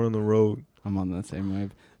 So I run on the road. I'm on that same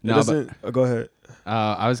wave. No, but go ahead.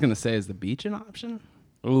 I was gonna say, is the beach an option?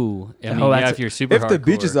 ooh, I mean, that's if you're super If the hardcore.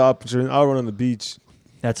 beach is the option, I'll run on the beach.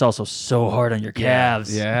 That's also so hard on your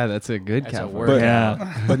calves. Yeah, that's a good That's a calf work. But,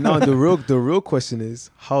 Yeah. but now the real question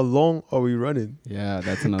is, how long are we running? Yeah,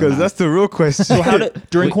 that's another. Because that's the real question. So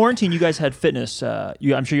during quarantine, you guys had fitness.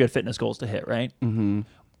 I'm sure you had fitness goals to hit, right? Mm-hmm.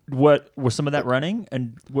 What was some of that running,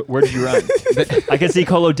 and where did you run? I can see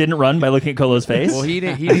Colo didn't run by looking at Colo's face. Well, he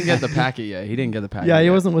didn't get the packet yet. He didn't get the packet. Yeah, he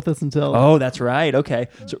yet. wasn't with us until. Oh, that's right. Okay.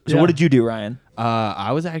 So Yeah. what did you do, Ryan?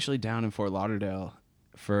 I was actually down in Fort Lauderdale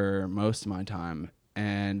for most of my time,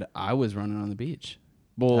 and I was running on the beach.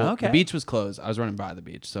 Well, Okay. the beach was closed. I was running by the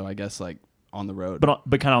beach, so I guess like on the road. But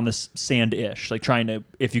kind of on this sand-ish, like trying to,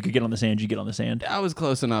 if you could get on the sand, you get on the sand. I was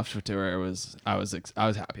close enough to where I was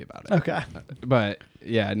happy about it. Okay. But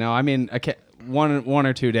yeah, no, I mean, one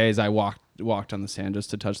or 2 days I walked on the sand just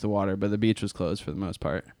to touch the water, but the beach was closed for the most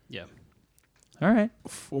part. Yeah. All right.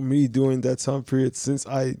 For me, during that time period, since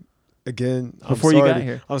Before you got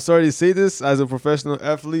here. I'm sorry to say this, as a professional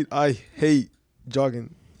athlete, I hate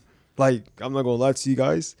jogging. Like, I'm not gonna lie to you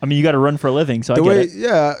guys. I mean, you got to run for a living, so I The get way, it.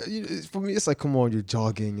 yeah, for me, it's like, come on, you're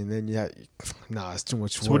jogging, and then it's too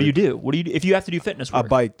much work. So what do you do? If you have to do fitness I work?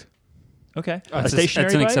 biked. Okay. Oh, A that's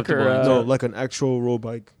stationary an bike acceptable or answer. No, like an actual road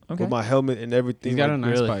bike Okay. with my helmet and everything. He's got like, a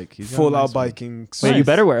nice really? bike. He's got a full nice out one. biking. Wait, you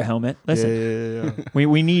better wear a helmet. Listen, Yeah.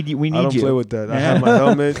 we need you. I don't play with that. I have my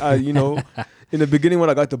helmet. In the beginning when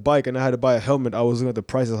I got the bike and I had to buy a helmet, I was looking at the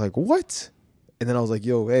price. I was like, what? And then I was like,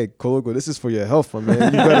 yo, hey, Koloko, this is for your health, my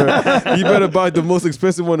man. You better buy the most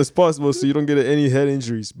expensive one as possible so you don't get any head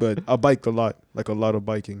injuries. But I biked a lot, like a lot of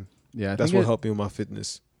biking. Yeah, That's what helped me with my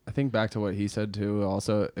fitness. I think back to what he said too.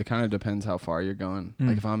 Also, it kind of depends how far you're going. Mm.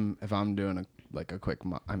 Like if I'm doing a quick,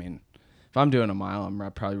 if I'm doing a mile,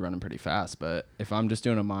 I'm probably running pretty fast. But if I'm just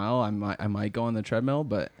doing a mile, I might go on the treadmill.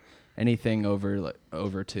 But anything over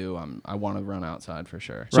 2, I want to run outside for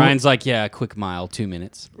sure. Ryan's like, yeah, a quick mile, 2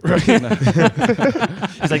 minutes. He's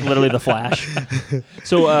like literally the Flash.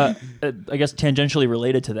 So I guess tangentially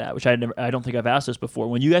related to that, which I don't think I've asked this before.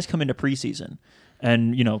 When you guys come into preseason,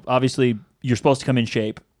 and obviously you're supposed to come in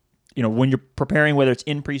shape. When you're preparing, whether it's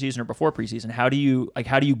in preseason or before preseason, how do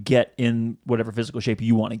you get in whatever physical shape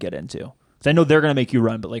you want to get into? Because I know they're going to make you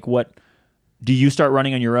run, but like, what do you start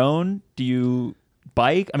running on your own? Do you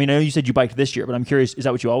bike? I mean, I know you said you biked this year, but I'm curious, is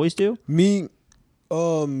that what you always do? Me,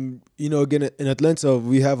 again, in Atlanta,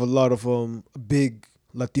 we have a lot of big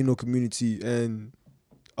Latino community and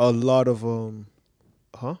a lot of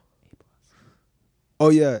Oh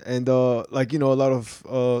yeah, and a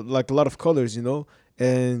lot of colors,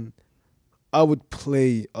 and I would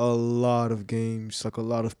play a lot of games, like a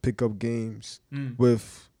lot of pickup games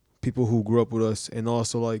with people who grew up with us, and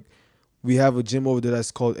also like we have a gym over there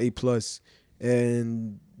that's called A+,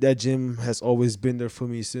 and that gym has always been there for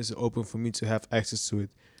me since it opened for me to have access to it.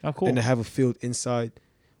 Oh, cool. And I have a field inside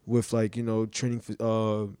with training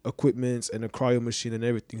equipments and a cryo machine and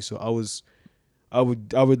everything. So I would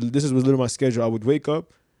this was literally my schedule. I would wake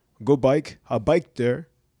up, go bike, I bike there,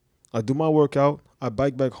 I do my workout, I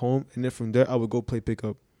bike back home, and then from there I would go play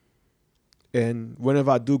pickup. And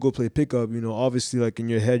whenever I do go play pickup, obviously like in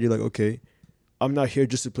your head you're like, okay, I'm not here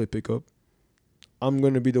just to play pickup. I'm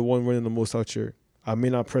gonna be the one running the most out here. I may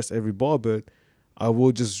not press every ball, but I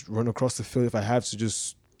will just run across the field if I have to,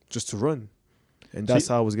 just to run. And that's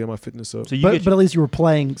how I was getting my fitness up. So But at least you were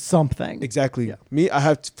playing something. Exactly.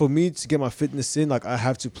 Yeah. For me to get my fitness in, like I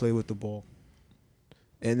have to play with the ball.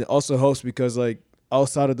 And it also helps because like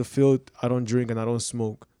outside of the field, I don't drink and I don't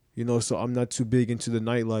smoke, so I'm not too big into the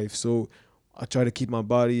nightlife. So I try to keep my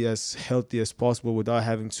body as healthy as possible without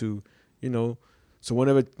having to, so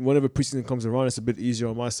whenever preseason comes around, it's a bit easier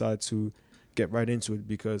on my side to get right into it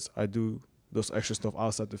because I do those extra stuff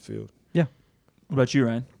outside the field. Yeah. What about you,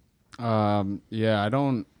 Ryan? Yeah, I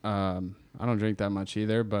don't drink that much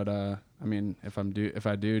either, but I mean, if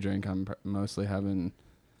I do drink, I'm mostly having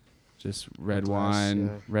just red glass, wine,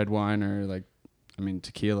 yeah. red wine or like I mean,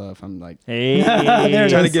 tequila. If I'm like, Hey, There it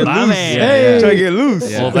Trying to is. get my loose. man. Hey. Trying to get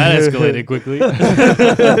loose. Yeah. Well, that escalated quickly.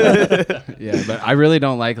 yeah, but I really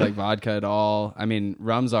don't like vodka at all. I mean,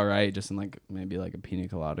 rum's all right, just in like maybe like a pina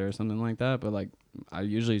colada or something like that. But like, I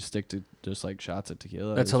usually stick to just like shots of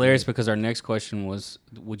tequila. That's It's hilarious really- because our next question was,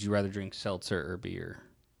 would you rather drink seltzer or beer?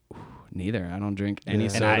 Neither. I don't drink any Yeah.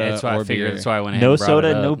 soda And that's why or I figured. beer. That's why I went ahead No and brought soda,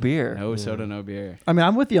 it up. no beer. No soda, no beer. I mean,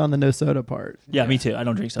 I'm with you on the no soda part, Yeah, me too. I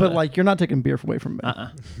don't drink soda. but like you're not taking beer away from me.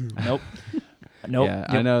 Nope. Nope. Yeah, Yep.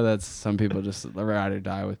 I know that's some people just ride or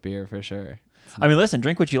die with beer for sure. I mean, listen,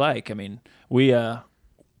 drink what you like. I mean,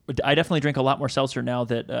 I definitely drink a lot more seltzer now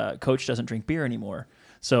that Coach doesn't drink beer anymore.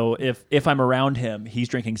 So if I'm around him, he's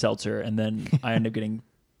drinking seltzer, and then I end up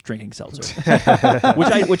drinking seltzer,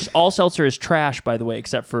 which all seltzer is trash, by the way,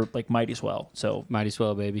 except for like Mighty Swell. So Mighty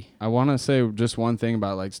Swell, baby. I want to say just one thing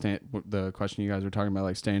about like the question you guys were talking about,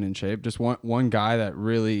 like staying in shape. Just one guy that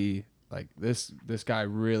really like this guy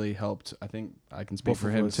really helped. I think I can speak Both for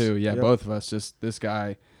of him us. too. Yeah, Yep. both of us. Just this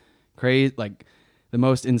guy, crazy, like the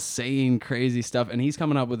most insane, crazy stuff, and he's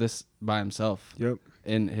coming up with this by himself. Yep.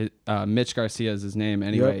 And his, Mitch Garcia is his name.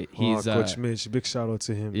 Anyway, Yep. he's Coach Mitch. Big shout out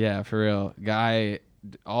to him. yeah, for real. Guy,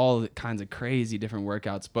 all kinds of crazy different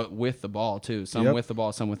workouts, but with the ball too. Some Yep. with the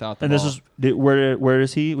ball, some without the and ball. this is where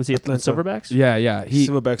is he? Was he at the Atlanta. Silverbacks? yeah. He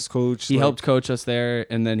Silverbacks coach. he like, helped coach us there,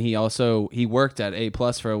 and then he worked at A+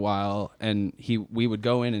 for a while, and we would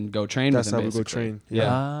go in and go train That's with him. how we go basically. train. Yeah,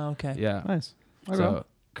 Ah, okay. yeah. Nice. Okay. So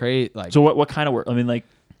great, like So what kind of work? I mean, like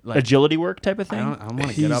agility work type of I thing. don't want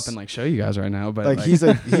to get up He's- and like show you guys right now, but Like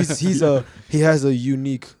like, he has a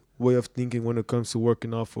unique way of thinking when it comes to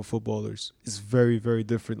working out for footballers. It's very, very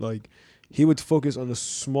different. Like he would focus on the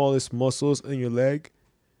smallest muscles in your leg.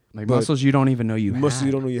 like but muscles you don't even know you Muscles had.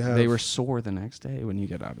 you don't know you have. They were sore the next day when you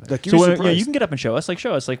get out of there. Like you'd So be yeah, surprised. you can get up and show us. Like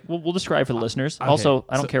show us. Like we'll describe for the listeners. Okay, Also,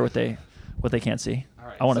 I don't so- care what they can't see. All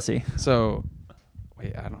right, I want to see. So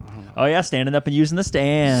wait, I don't know. Oh yeah, standing up and using the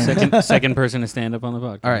stand. Second person to stand up on the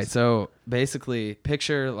podcast. All right, so basically,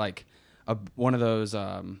 picture like one of those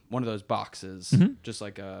boxes, just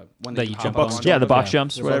like a one That you you hop jump up on. Yeah, the box Yeah.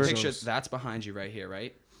 jumps, The whatever. box Picture jumps. that's behind you right here,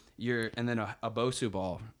 right? And then a Bosu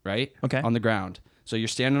ball, right? Okay. On the ground. So you're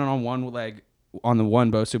standing on one leg on the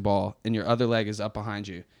one Bosu ball, and your other leg is up behind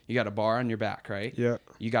you. You got a bar on your back, right? Yeah.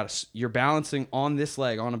 You're balancing on this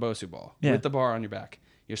leg on a Bosu ball Yeah. with the bar on your back.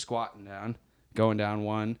 You're squatting down, going down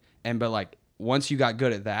one, but like once you got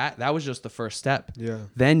good at that was just the first step. Yeah.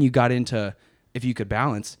 Then you got into if you could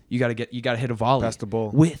balance, you got to hit a volley. Pass the ball.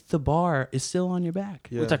 With the bar is still on your back.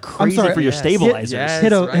 Yeah. It's a crazy sorry, for your yes. stabilizers. Yes.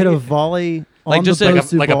 hit a right? volley Like on just the like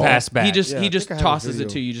Bosu like a ball. pass back. He just Yeah, I he just think I have a tosses it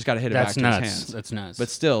video. to you. You just got to hit it That's back nuts. to his hands. That's nuts. But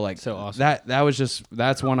still, like So awesome.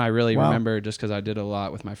 that's one I really Wow. remember just because I did a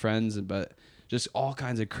lot with my friends, but just all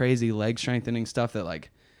kinds of crazy leg strengthening stuff that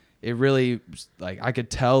like it really like I could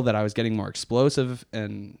tell that I was getting more explosive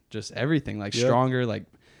and just everything like Yeah. stronger. Like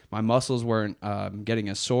my muscles weren't getting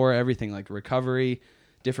as sore. Everything like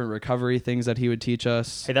different recovery things that he would teach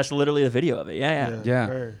us. Hey, that's literally the video of it. Yeah. Yeah.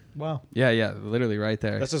 Fair. Wow. Yeah, literally right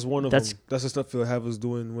there. That's just one of That's- them. That's the stuff he'll have us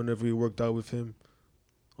doing whenever we worked out with him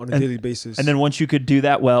on a And- daily basis. And then once you could do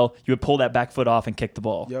that well, you would pull that back foot off and kick the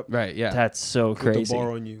ball. yep. Right, yeah. That's so Put the crazy.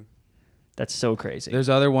 bar on you. That's so crazy. There's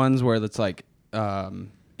other ones where it's like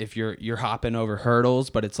if you're hopping over hurdles,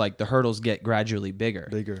 but it's like the hurdles get gradually bigger.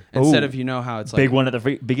 Bigger. Instead Ooh. of how it's Big like one at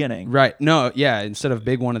the beginning. Right. No, yeah, instead of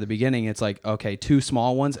big one at the beginning, it's like okay, two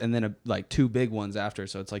small ones and then like two big ones after.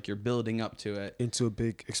 So it's like you're building up to it. Into a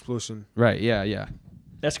big explosion. Right. Yeah.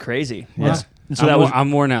 That's crazy. Yeah. That's- and so that was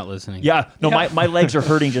I'm worn out listening. yeah. No, my legs are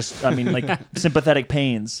hurting. Just I mean like sympathetic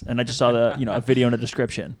pains, and I just saw the a video in the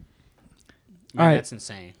description. Man, All right. That's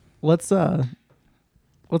insane.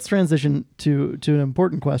 Let's transition to an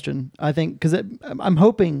important question. I think because I'm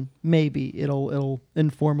hoping maybe it'll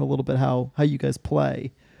inform a little bit how you guys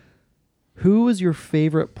play. Who was your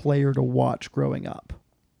favorite player to watch growing up?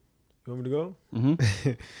 You want me to go?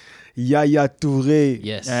 Mm-hmm. Yaya Touré.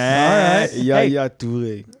 Yes. All right. Hey, Yaya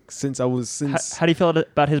Touré. how do you feel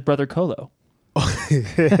about his brother Kolo?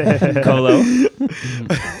 Kolo.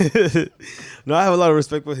 No, I have a lot of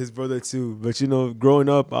respect for his brother too. But growing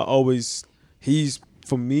up, he's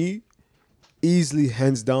for me easily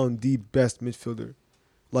hands down the best midfielder.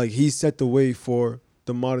 Like he set the way for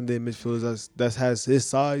the modern day midfielders that has his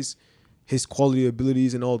size, his quality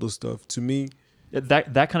abilities, and all those stuff. To me,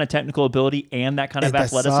 That kind of technical ability and that kind of and that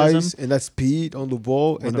athleticism. size and that speed on the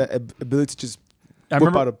ball and that ability to just I whip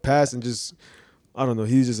remember out a pass and just I don't know.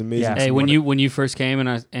 He's just amazing. Yeah. to Hey, me. when you first came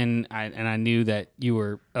and I knew that you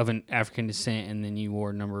were of an African descent and then you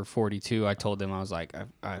wore number 42, I told them I was like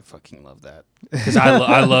I fucking love that because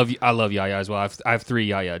I love Yaya as well. I have 3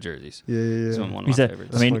 Yaya jerseys. Yeah, yeah, It's yeah. one of my He's a,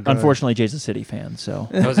 favorites. I mean, my guy. unfortunately, Jay's a City fan, so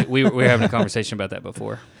we were having a conversation about that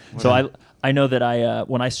before. so I know that I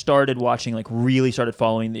when I started watching, like really started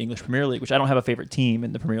following the English Premier League, which I don't have a favorite team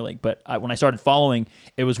in the Premier League, but when I started following,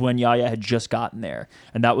 it was when Yaya had just gotten there,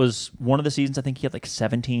 and that was one of the seasons. I think he had like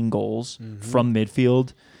 17 goals from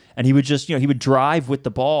midfield. And he would just, he would drive with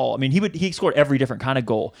the ball. I mean, he scored every different kind of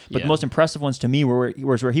goal. But Yeah. the most impressive ones to me were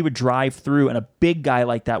where he would drive through, and a big guy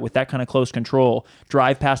like that with that kind of close control,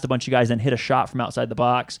 drive past a bunch of guys, then hit a shot from outside the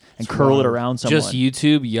box and curl it around someone. Just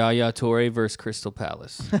YouTube Yaya Toure versus Crystal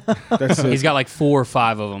Palace. That's it. He's got like 4 or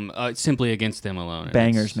 5 of them simply against them alone. And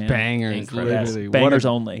Bangers, it's man. Bangers, Incredible. literally. Bangers what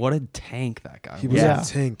a, only. What a tank that guy He was. was Yeah. a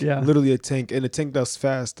tank. Yeah. Literally a tank. And a tank that's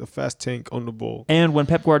fast. A fast tank on the ball. And when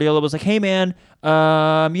Pep Guardiola was like, "Hey man,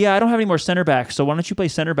 I don't have any more center backs, so why don't you play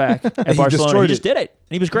center back at He Barcelona?" He destroyed just it. did it,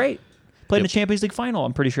 and he was great. Played in Yep. the Champions League final.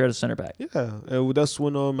 I'm pretty sure as a center back. Yeah. And that's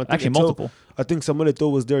when I think Actually, Eto'o- multiple. I think Samuel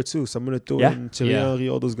Eto'o was there too. Samuel Eto'o Yeah. and Thierry Yeah. Henry,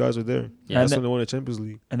 all those guys were there. Yeah. That's And when they won the Champions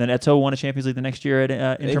League. And then Eto'o won a Champions League the next year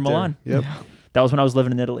at Inter Milan. Yep. That was when I was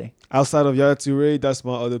living in Italy. Outside of Yaya Toure, that's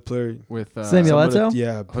my other player. With Samuel Samuel Eto'o?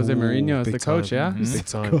 Yeah. Jose boo, Mourinho as big the coach, time. yeah? Big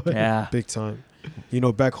time. Yeah. Big time.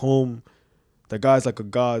 Back home, the guy's like a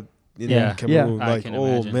god in Yeah. Cameroon. Yeah. I Like, can oh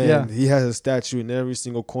imagine. man, Yeah. he has a statue in every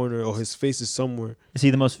single corner, or his face is somewhere. Is he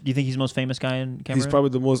the most? Do you think he's the most famous guy in Cameroon? He's probably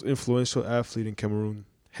the most influential athlete in Cameroon,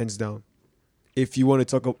 hands down. If you want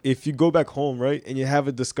to if you go back home, right, and you have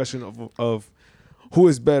a discussion of who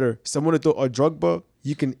is better, Samuel Eto'o or Drogba,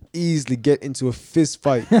 you can easily get into a fist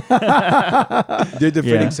fight. They're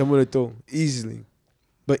defending Yeah. Samuel Eto'o easily.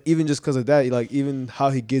 But even just because of that, like even how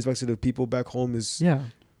he gives back to the people back home is, Yeah.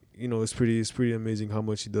 it's pretty amazing how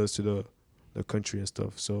much he does to the country and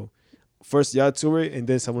stuff. So first Yaya Toure and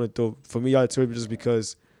then Samuel Eto'o. For me, Yaya Toure just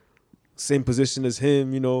because same position as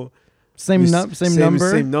him, Same number.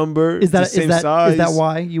 Same number. Is that same is that size. is that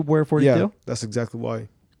why you wear 42? Yeah, that's exactly why.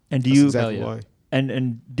 and do That's you exactly yeah. why.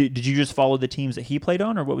 and did you just follow the teams that he played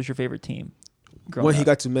on, or what was your favorite team? growing When he up?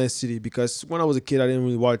 got to Man City, because when I was a kid, I didn't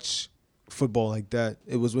really watch football like that.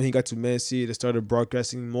 It was when he got to Man City, they started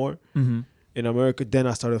broadcasting more Mhm. in America. Then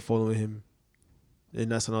I started following him,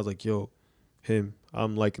 and that's when I was like, "Yo, him,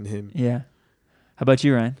 I'm liking him." Yeah. How about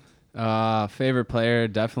you, Ryan? Favorite player,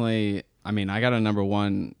 definitely. I mean, I got a number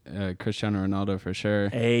 1, Cristiano Ronaldo for sure.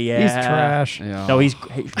 Hey, yeah. He's trash. Yeah. No, he's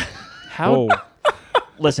how? Whoa,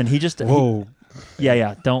 Listen, he just whoa!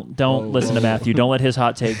 yeah. Don't Whoa, listen to whoa. Matthew. Don't let his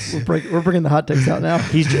hot takes. We're bringing the hot takes out now.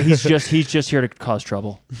 He's just here to cause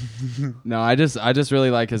trouble. No, I just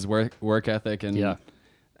really like his work ethic and Yeah.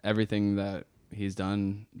 everything that he's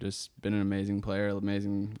done. Just been an amazing player,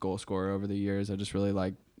 amazing goal scorer over the years. I just really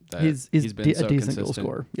like that He's been a so decent goal consistent.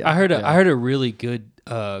 scorer. Yeah. I heard Yeah. I heard a really good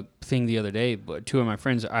thing the other day. But 2 of my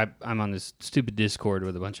friends, I'm on this stupid Discord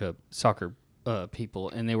with a bunch of soccer people,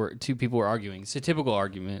 and 2 people were arguing. It's a typical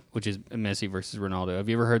argument, which is Messi versus Ronaldo. Have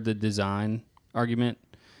you ever heard the design argument?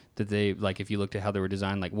 That they like, if you looked at how they were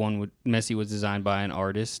designed, like Messi was designed by an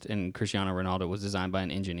artist, and Cristiano Ronaldo was designed by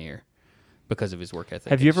an engineer because of his work ethic.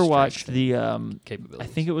 Have you and ever strength watched and the? I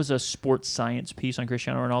capabilities? think it was a sports science piece on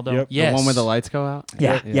Cristiano Ronaldo. Yep. Yes. The one where the lights go out.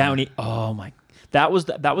 Yeah. When he, oh my, that was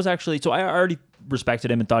actually. So I already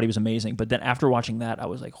respected him and thought he was amazing. But then after watching that, I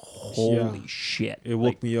was like, holy Yeah. shit! It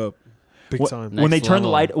woke me up, big time. When they Next turn the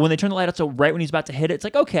level. light out, so right when he's about to hit it, it's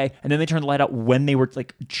like okay, and then they turn the light out when they were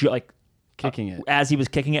like Kicking it. as he was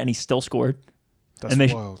kicking it, and he still scored. That's and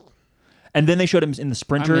they- wild. And then they showed him in the I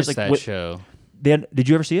sprinters. missed Like that what- show. did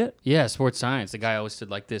you ever see it? Yeah, sports science. The guy always stood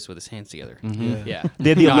like this with his hands together. Mhm. Yeah, They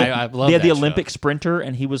had the, No, Olymp- I love they had the that show. Olympic sprinter,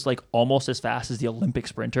 and he was like almost as fast as the Olympic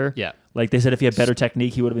sprinter. Yeah, Like they said, if he had better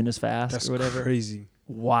technique, he would have been as fast That's or whatever. crazy.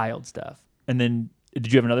 Wild stuff. And then,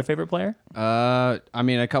 did you have another favorite player? I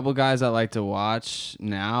mean, a couple guys I like to watch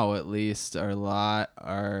now, at least,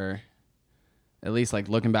 are at least like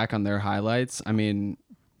looking back on their highlights. I mean,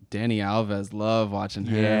 Danny Alves, love watching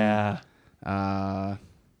him. Yeah.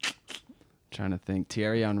 Trying to think.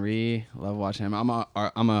 Thierry Henry, love watching him. I'm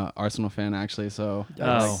a Arsenal fan actually, so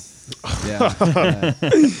Oh, yeah.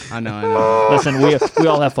 I know. listen, we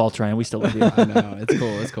all have faults, Ryan. We still love you. I know.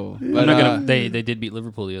 It's cool. But I'm not gonna. They did beat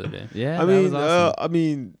Liverpool the other day. yeah, I that was mean,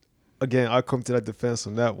 awesome. Again, I come to that defense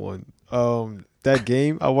on that one. That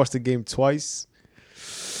game, I watched the game twice.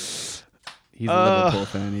 He's a Liverpool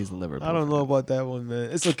fan. He's a Liverpool. I don't know about that one,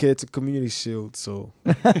 man. It's okay. It's a community shield, so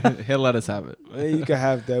fan. He'll let us have it. hey, you can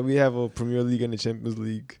have that. We have a Premier League and a Champions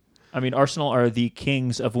League. I mean, Arsenal are the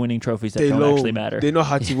kings of winning trophies that They don't know, actually matter. They know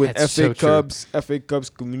how to win That's FA so true. Cups,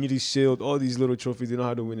 Community Shield, all these little trophies. They know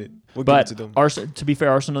how to win it. We'll give it to them. To be fair,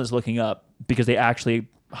 Arsenal is looking up because they actually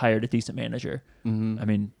hired a decent manager. Mm-hmm. I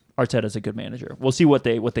mean, Arteta's a good manager. We'll see what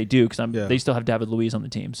they do because they still have David Luiz on the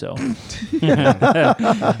team, so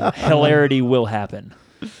hilarity will happen.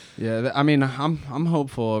 Yeah, I mean, I'm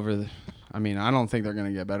hopeful over the. I mean, I don't think they're going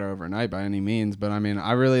to get better overnight by any means, but I mean,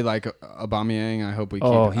 I really like Aubameyang. I hope we keep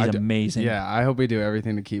him. Oh, he's amazing. Yeah, I hope we do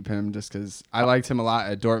everything to keep him just because I liked him a lot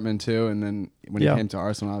at Dortmund too, and then when he came to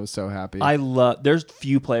Arsenal, I was so happy. There's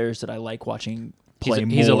few players that I like watching play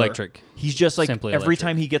more. He's electric. He's just like Simply every electric.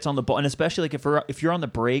 time he gets on the ball, and especially like if you're on the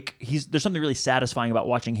break, there's something really satisfying about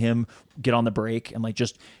watching him get on the break and like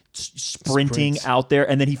just sprinting out there,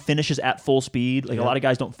 and then he finishes at full speed. Like a lot of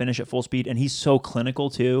guys don't finish at full speed, and he's so clinical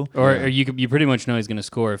too. Or you pretty much know he's going to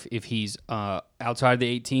score if he's outside the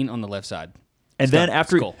 18 on the left side. And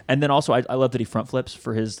then also I love that he front flips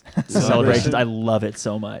for his celebrations. I love it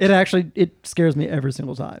so much. It scares me every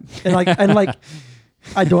single time. And like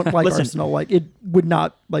I don't like Arsenal. Like it would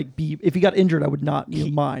not like be if he got injured, I would not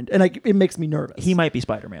mind. And it makes me nervous. He might be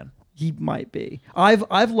Spider-Man. He might be.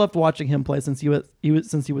 I've loved watching him play since he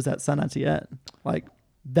was at Saint Etienne. Like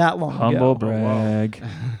that long ago. Humble brag.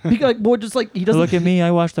 Because just like he doesn't Look at me,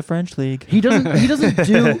 I watch the French league. He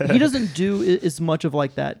doesn't do as much of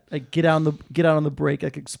like that, like get out on the break,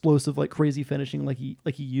 like explosive, like crazy finishing, like he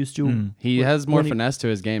used to. He has more finesse to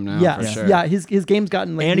his game now. Yeah, for sure. yeah. His game's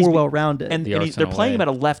gotten like more well rounded. And they're playing him at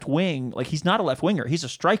a left wing. Like he's not a left winger. He's a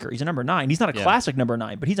striker. He's a number 9. He's not a classic number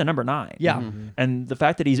 9, but he's a number 9. Yeah. Mm-hmm. And the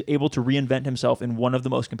fact that he's able to reinvent himself in one of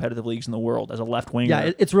the most competitive leagues in the world as a left winger.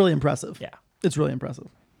 Yeah, it's really impressive. Yeah, it's really impressive.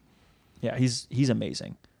 Yeah, he's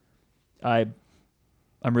amazing. I'm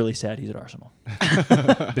really sad he's at Arsenal.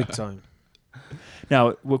 Big time. Now,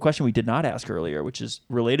 a question we did not ask earlier, which is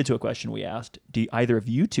related to a question we asked: do either of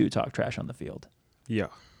you two talk trash on the field? Yeah.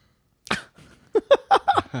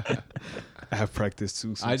 I have practiced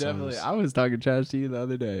too. Sometimes. I was talking trash to you the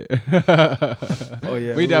other day. Oh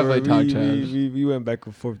yeah, we definitely talk trash. We went back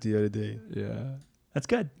and forth the other day. Yeah, that's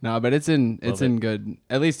good. No, but it's in good.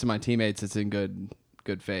 At least to my teammates, it's in good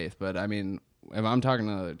faith. But I mean, if I'm talking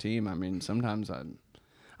to another team, I mean, sometimes I'm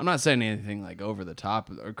not saying anything like over the top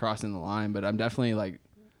or crossing the line, but I'm definitely like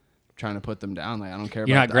trying to put them down. Like I don't care.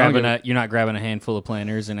 You're not grabbing a handful of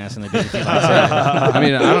planners and asking them to do anything like that. I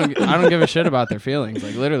mean, I don't give a shit about their feelings.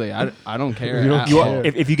 Like literally, I don't care.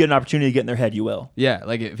 If you get an opportunity to get in their head, you will. Yeah,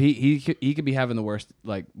 like if he could be having the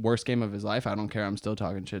worst game of his life. I don't care. I'm still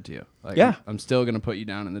talking shit to you. Like yeah, I'm still gonna put you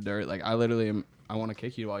down in the dirt. Like I literally am. I want to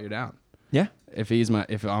kick you while you're down. Yeah. If he's on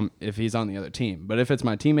the other team, but if it's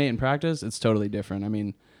my teammate in practice, it's totally different. I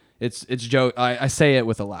mean, it's joke. I say it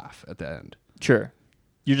with a laugh at the end. Sure.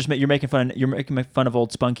 You're making fun of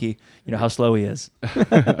old Spunky. You know how slow he is.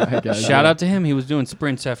 Shout out to him. He was doing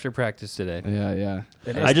sprints after practice today. Yeah.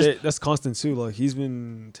 And that's constant too. Like he's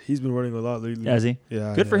been running a lot lately. Has he?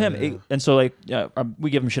 Yeah. Good for him. Yeah. And so we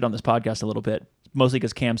give him shit on this podcast a little bit. Mostly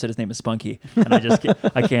because Cam said his name is Spunky, and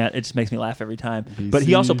I can't. It just makes me laugh every time. BC. But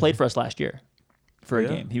he also played for us last year for a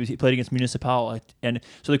game. He played against Municipal, and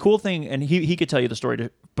so the cool thing, and he could tell you the story.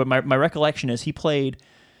 But my recollection is we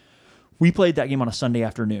played that game on a Sunday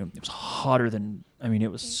afternoon. It was hotter than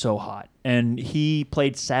it was so hot, and he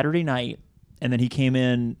played Saturday night, and then he came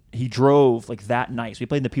in. He drove like that night. So he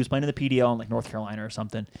was playing in the PDL in like North Carolina or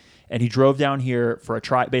something, and he drove down here for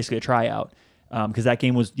basically a tryout. Because that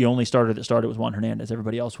game was the only starter that started was Juan Hernandez.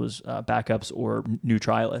 Everybody else was backups or new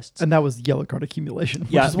trialists. And that was yellow card accumulation.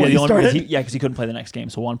 Because he couldn't play the next game.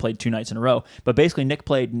 So Juan played 2 nights in a row. But basically, Nick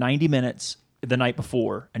played 90 minutes the night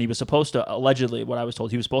before, and he was supposed to, allegedly, what I was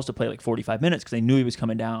told, he was supposed to play like 45 minutes because they knew he was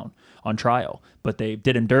coming down on trial. But they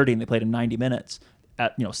did him dirty, and they played him 90 minutes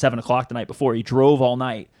at 7 o'clock the night before. He drove all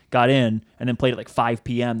night, got in, and then played at like 5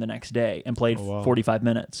 p.m. the next day and played 45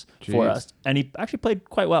 minutes for us. And he actually played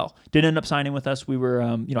quite well. Didn't end up signing with us. We were,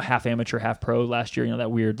 half amateur, half pro last year, that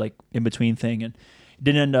weird like in-between thing. And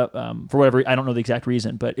didn't end up, for whatever, I don't know the exact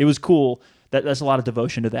reason, but it was cool. That's a lot of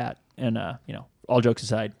devotion to that. And, all jokes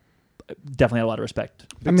aside, definitely had a lot of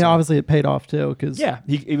respect. Obviously it paid off too. Cause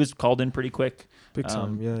he was called in pretty quick. Big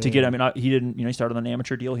time, he didn't, he started on an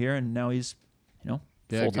amateur deal here, and now he's,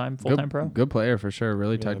 full-time pro. Good player for sure.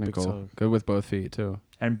 Really technical. Good with both feet too.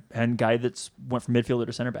 And guy that's went from midfielder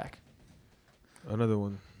to center back. Another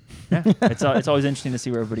one. Yeah, it's always interesting to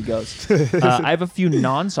see where everybody goes. I have a few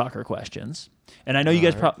non-soccer questions, and I know you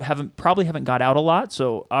guys probably haven't got out a lot.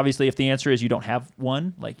 So obviously, if the answer is you don't have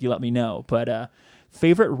one, like you let me know. But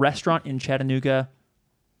favorite restaurant in Chattanooga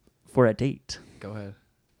for a date? Go ahead.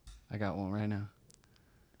 I got one right now.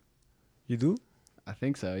 You do? I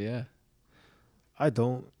think so. Yeah. I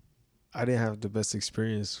didn't have the best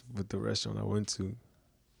experience with the restaurant I went to.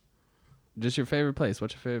 Just your favorite place.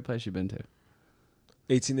 What's your favorite place you've been to?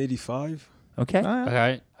 1885. Okay. All right. All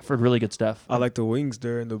right. I've heard really good stuff. I like the wings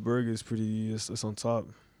there, and the burger is pretty. It's on top.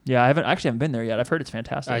 Yeah, I haven't been there yet. I've heard it's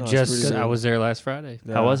fantastic. I it's pretty good. I was there last Friday.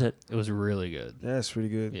 How was it? It was really good. Yeah, it's pretty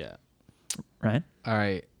good. Yeah. Ryan? All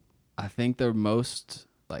right. I think the most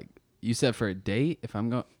like you said for a date. If I'm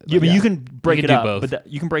going, Yeah, but you can break You it can do up. both. But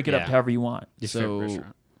you can break it up Yeah. however you want. Just So- favorite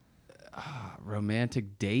restaurant.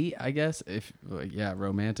 romantic date, I guess. If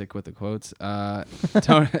romantic with the quotes.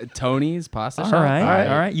 Tony's Pasta Shop. All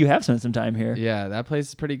right. You have spent some time here. Yeah, that place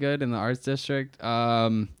is pretty good in the Arts District.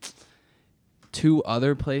 Two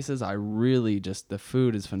other places I really the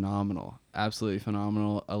food is phenomenal. Absolutely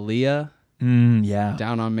phenomenal. Aaliyah Yeah.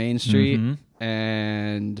 down on Main Street Mhm.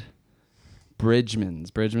 and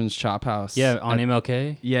Bridgman's Chop House. Yeah, on At-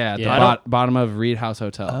 MLK. Yeah, at Yeah. the bottom of Reed House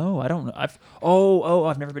Hotel. Oh, I don't know. I've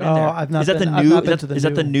never been in Oh, there. I've not Is that been- the I've new? not been Is to that, the is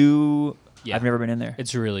that the new? Yeah. I've never been in there.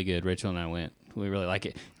 It's really good. Rachel and I went. We really like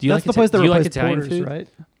it. Do you That's like the place that do you like replaced Italian Porter's, food? right?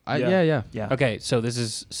 Yeah. Yeah. Okay, so this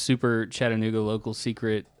is super Chattanooga local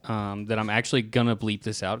secret that I'm actually gonna bleep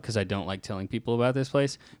this out because I don't like telling people about this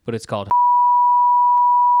place, but it's called.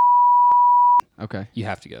 Okay. You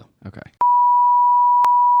have to go. Okay.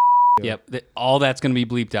 Yep, all that's gonna be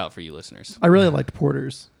bleeped out for you listeners. I really liked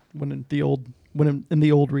Porter's when in the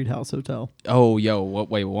old Reed House Hotel. Oh,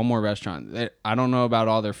 wait, one more restaurant. I don't know about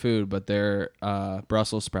all their food, but their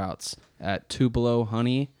Brussels sprouts at Tupelo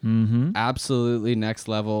Honey, absolutely next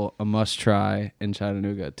level, a must try in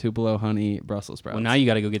Chattanooga. Tupelo Honey Brussels sprouts. Well, now you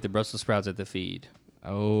got to go get the Brussels sprouts at the feed.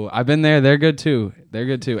 Oh, I've been there. They're good too.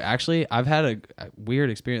 Actually, I've had a weird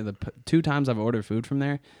experience. The 2 times I've ordered food from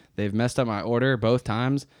there, they've messed up my order both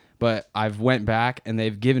times. But I've went back and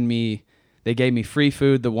they gave me free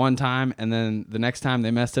food the one time, and then the next time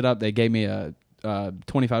they messed it up, they gave me a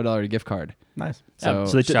 $25 gift card. Nice. So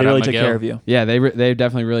So they shout really out took Miguel. care of you. yeah, they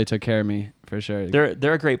definitely really took care of me for sure.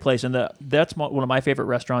 They're a great place, and that's one of my favorite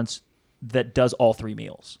restaurants that does all 3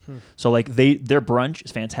 meals. So like their brunch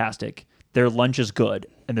is fantastic, their lunch is good,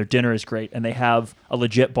 and their dinner is great, and they have a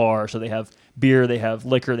legit bar. So they have beer, they have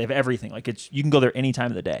liquor, they have everything. Like you can go there any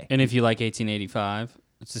time of the day. And if you like 1885,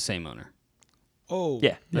 it's the same owner. Oh.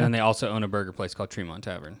 Yeah, And then they also own a burger place called Tremont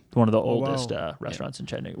Tavern. one of the wow. oldest restaurants in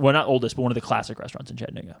Chattanooga. Well, not oldest, but one of the classic restaurants in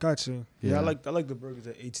Chattanooga. Gotcha. Yeah, I like the burgers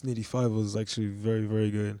at 1885 was actually very,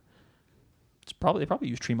 very good. They probably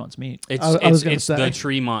use Tremont's meat. It's I was gonna it's say. the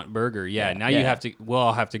Tremont burger. Yeah. Now Yeah. you have to. Well,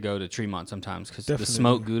 I'll have to go to Tremont sometimes because the Definitely.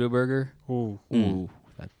 smoked Gouda burger. Oh. Ooh,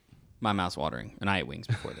 My mouth's watering, and I ate wings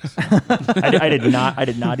before this. I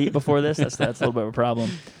did not eat before this. That's a little bit of a problem.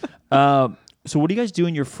 So what do you guys do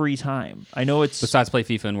in your free time? I know it's Besides play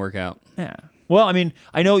FIFA and work out. yeah. Well, I mean,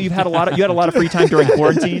 I know you had a lot of free time during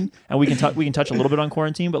quarantine, and we can touch a little bit on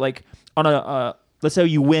quarantine. But like on a let's say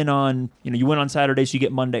you win on Saturday, so you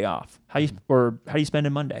get Monday off. How do you spend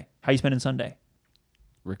in Monday? How you spend in Sunday?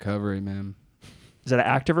 recovery, man. Is that an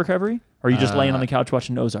active recovery, or are you just laying on the couch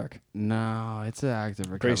watching Ozark? No, it's an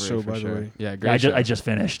active recovery. Great show, for by the sure. way. Yeah, great. Yeah, I show. just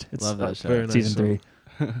finished. It's Love that show. Very nice season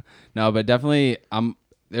show. 3. No, but definitely,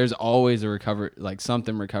 there's always a recovery, like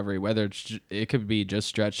something recovery. Whether it could be just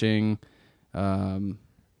stretching,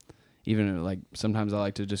 even like sometimes I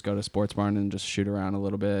like to just go to sports barn and just shoot around a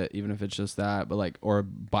little bit, even if it's just that. But like or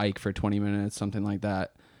bike for 20 minutes, something like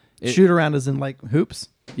that. Shoot around as in like hoops.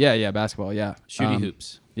 Yeah, basketball. Yeah, Shooty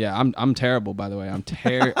hoops. Yeah, I'm terrible, by the way. I'm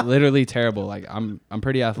literally terrible. Like I'm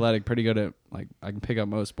pretty athletic, pretty good at like I can pick up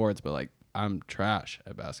most sports, but like I'm trash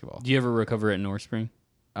at basketball. Do you ever recover at North Spring?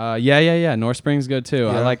 Yeah. North Spring's good too.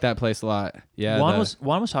 I Yeah. like that place a lot. Yeah.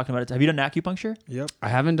 Juan was talking about it. Have you done acupuncture? Yep. I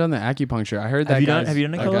haven't done the acupuncture. I heard Have that you done- guy's- have you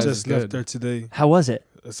done it, that Carlos? guy's Just good. left there today. How was it?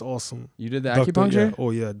 It's awesome. You did the Doctor, acupuncture? yeah.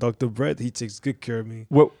 Oh yeah, Dr. Brett. He takes good care of me.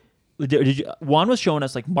 What did you? Juan was showing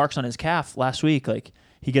us like marks on his calf last week. Like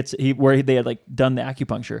where they had like done the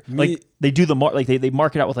acupuncture. Like they do the mark. Like they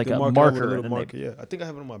mark it out with like They a mark it out with marker. a little and then marker. Yeah, I think I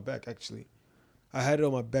have it on my back actually. I had it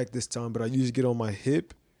on my back this time, but I usually get on my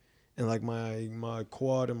hip and like my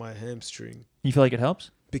quad and my hamstring. You feel like it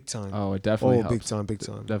helps? Big time. Oh, it definitely Oh, helps. big time, big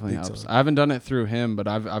time. Definitely big helps. time. I haven't done it through him, but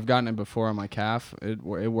I've gotten it before on my calf. It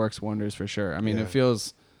works wonders for sure. I mean, Yeah.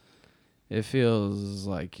 it feels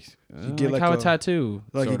like You get like like how a a- tattoo.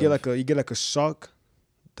 Like you sort get of. you get like a shock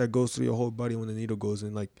that goes through your whole body when the needle goes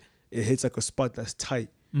in. Like it hits like a spot that's tight,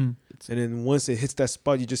 Mm. and then once it hits that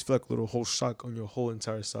spot, you just feel like a little whole shock on your whole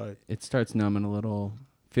entire side. It starts numbing a little.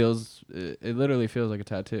 It literally feels like a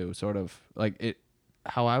tattoo, sort of like it.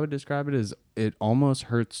 How I would describe it is, it almost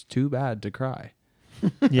hurts too bad to cry.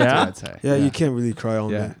 Yeah. That's what I'd say. Yeah, you can't really cry on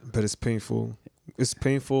Yeah. it, but it's painful. It's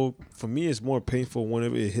painful. For me, it's more painful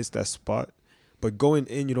whenever it hits that spot. But going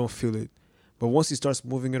in, you don't feel it. But once he starts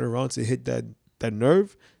moving it around to hit that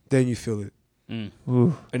nerve, then you feel it.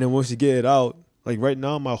 Ooh. And then once you get it out, like right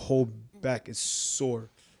now, my whole back is sore.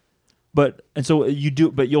 But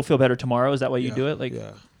you'll feel better tomorrow. Is that why you do it? Like,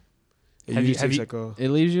 yeah. Have you- It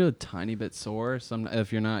leaves you a tiny bit sore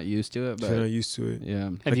if you're not used to it. If But you're not used to it. yeah.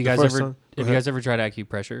 Have you the guys first ever time- have you guys ever tried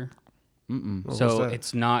acupressure? Mm-mm. Oh, So what's that?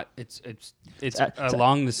 it's not it's It's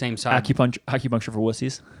along the same side. acupuncture for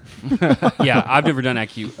wussies. Yeah, I've never done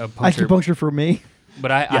acupuncture, Acupuncture for me. but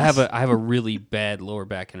I Yes. have a really bad lower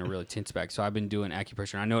back and a really tense back, so I've been doing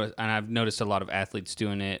acupressure. And I've noticed a lot of athletes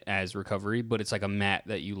doing it as recovery, but it's like a mat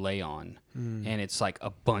that you lay on, and it's like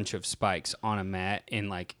a bunch of spikes on a mat, and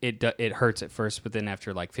like it hurts at first, but then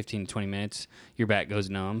after like 15 to 20 minutes, your back goes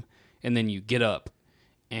numb, and then you get up.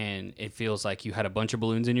 And it feels like you had a bunch of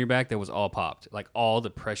balloons in your back that was all popped. Like all the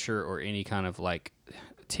pressure or any kind of like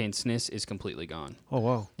tenseness is completely gone. Oh,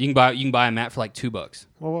 wow. You can buy a mat for like $2.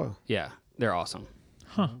 Oh, wow. Yeah, they're awesome.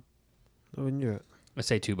 I mean, yeah. I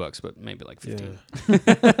say $2, but maybe like 15.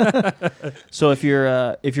 Yeah. So if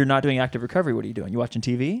you're not doing active recovery, what are you doing? You watching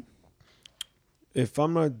TV? If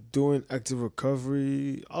I'm not doing active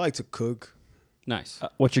recovery, I like to cook. Nice.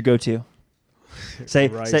 What's your go-to? Say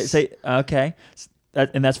Rice. okay.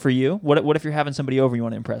 And that's for you. What if you're having somebody over and you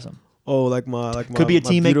want to impress them? Oh, like my Could be a my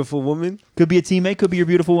teammate. beautiful woman. Could be a teammate. Could be your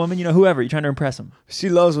beautiful woman. You know, whoever you're trying to impress them. She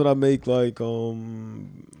loves when I make like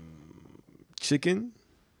chicken.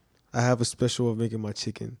 I have a special of making my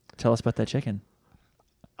chicken. Tell us about that chicken.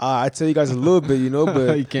 I tell you guys a little bit,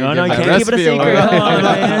 but You can't No, give you that can't give it a recipe secret. away. Come on,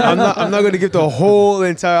 man. I'm not gonna give the whole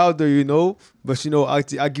entire out there, But I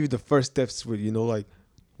give you the first steps with, like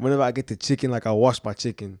whenever I get the chicken, like I wash my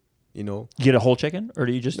chicken, You get a whole chicken, or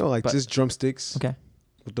do you just just drumsticks okay?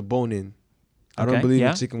 with the bone in. I Okay, don't believe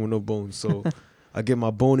yeah. in chicken with no bones, so I get my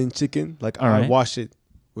bone in chicken. Like All I right. wash it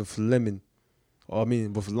with lemon,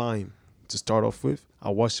 with lime to start off with. I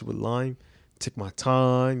wash it with lime. Take my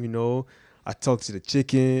time, I talk to the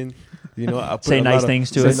chicken, I put Say a nice lot of- things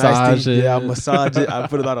to say it. nice Massage things. Yeah, I it. massage it. I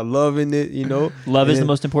put a lot of love in it, Love And is the then-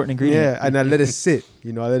 most important ingredient. Yeah, and I let it sit. I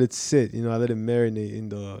let it sit. I let it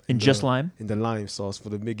marinate In just lime. in the lime sauce for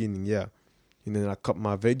the beginning. Yeah, and then I cut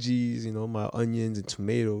my veggies, my onions and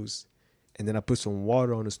tomatoes, and then I put some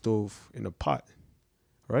water on the stove in a pot,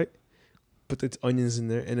 right? Put the onions in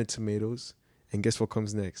there and the tomatoes, and guess what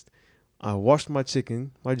comes next? I wash my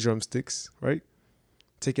chicken, my drumsticks, right?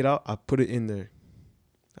 Take it out. I put it in there.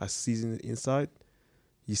 I season it inside.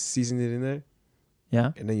 You season it in there,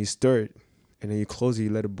 Yeah. and then you stir it, and then you close it.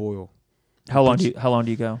 You let it boil. How long do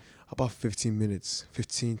you go? About 15 minutes,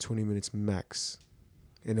 15, 20 minutes max.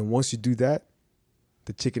 And then once you do that,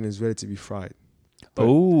 the chicken is ready to be fried. But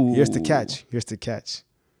Oh, Here's the catch.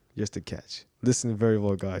 Listen very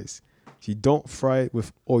well, guys. You don't fry it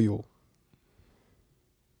with oil.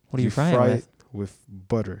 What do you fry fry it it with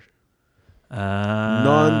butter.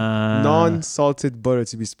 with? Non-salted butter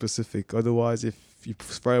to be specific. Otherwise, if you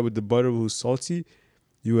fry it with the butter who's salty,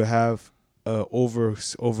 you will have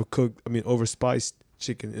overspiced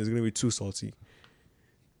chicken. It's gonna be too salty.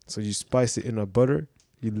 So you spice it in a butter.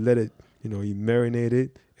 You let it, you marinate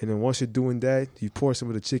it, and then once you're doing that, you pour some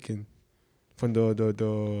of the chicken from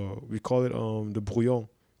the we call it the bouillon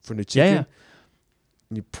from the chicken. Yeah.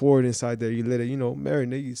 And you pour it inside there. You let it,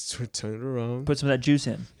 marinate. You turn it around. Put some of that juice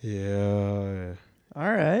in. Yeah.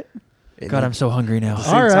 All right. And God, then I'm so hungry now. at the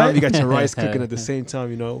same All time, right. you got your rice cooking at the same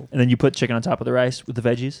time. And then you put chicken on top of the rice with the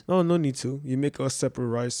veggies. No need to. You make a separate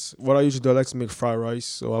rice. What I usually do, I like to make fried rice.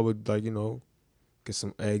 So I would get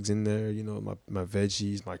some eggs in there. My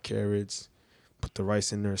veggies, my carrots. Put the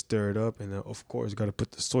rice in there, stir it up, and then of course you got to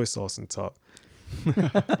put the soy sauce on top.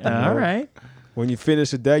 All right. When you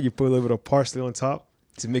finish with that, you put a little bit of parsley on top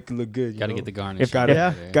to make it look good. Got to get the garnish. Gotta-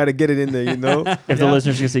 Yeah. Gotta get it in there. If the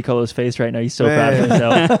listeners can see Kolo's face right now, he's so proud of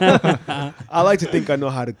himself. I like to think I know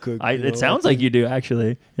how to cook. It sounds like you do,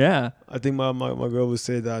 actually. Yeah. I think my girl would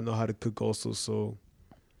say that I know how to cook also. So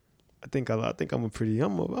I think I'm a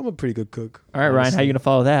pretty good cook. All right, Ryan, how you gonna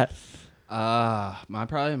follow that?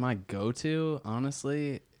 My go-to,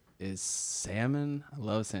 honestly, is salmon. I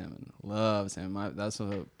love salmon. That's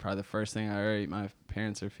probably the first thing I ever ate. My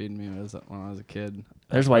parents are feeding me when I was a kid.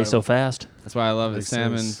 There's why he's so fast. That's why I love it. Makes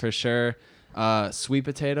Salmon sense. for sure. Sweet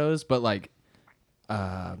potatoes, but like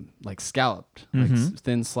scalloped, Mhm.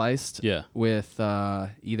 thin sliced. Yeah. With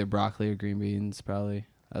either broccoli or green beans. Probably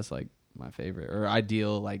that's like my favorite or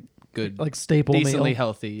ideal, like good, Like staple decently meal.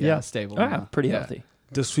 healthy. Yeah. Stable. Ah, meal. pretty Yeah. healthy.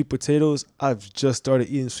 The sweet potatoes, I've just started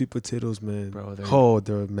eating sweet potatoes, man. Bro,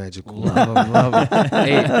 they're magical. Love them, love them.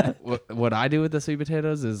 Hey, what I do with the sweet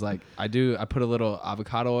potatoes is like I put a little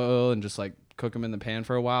avocado oil and just like cook them in the pan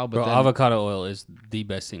for a while. But Bro, then, avocado oil is the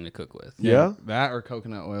best thing to cook with. Yeah? that or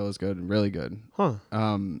coconut oil is good, really good. Huh.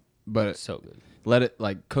 But It's so good. let it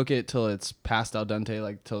like cook it till it's past al dente,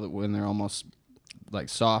 like till when they're almost like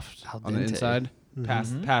soft Al on the dente. inside.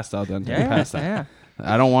 Past al dente. Yeah, Past that. yeah.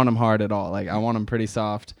 I don't want them hard at all. Like I want them pretty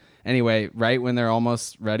soft. Anyway, right when they're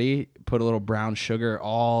almost ready, put a little brown sugar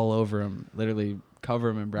all over them. Literally cover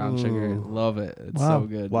them in brown sugar. Love it. It's Wow. so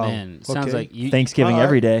good. Wow. Man, sounds Okay. like you. Thanksgiving All right.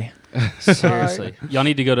 every day. Seriously, y'all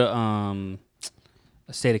need to go to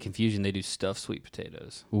a State of Confusion. They do stuffed sweet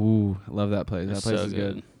potatoes. Ooh, I love that place. That It's place so is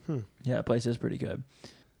good. Yeah, that place is pretty good.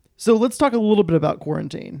 So let's talk a little bit about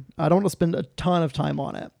quarantine. I don't want to spend a ton of time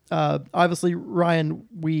on it. Obviously, Ryan,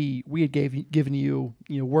 we had given you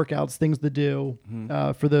workouts, things to do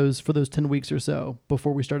for those 10 weeks or so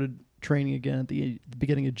before we started training again at the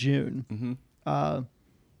beginning of June.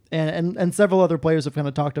 And several other players have kind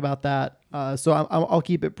of talked about that. So I'll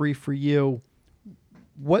keep it brief for you.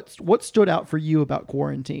 What stood out for you about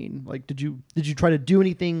quarantine? Like, did you try to do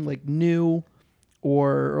anything like new,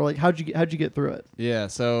 or like how'd you get through it? Yeah,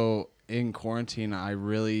 so in quarantine, I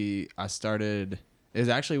started. It was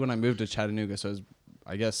actually when I moved to Chattanooga, so it was,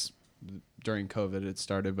 I guess during COVID it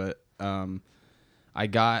started. But I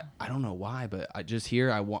don't know why, but I just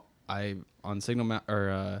here I on Signal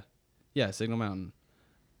Mountain Signal Mountain.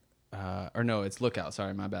 Or no, it's Lookout.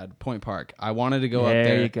 Sorry, my bad. Point Park. I wanted to go up there.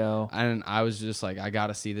 There you go. And I was just like, I got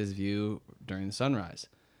to see this view during the sunrise.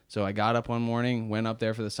 So I got up one morning, went up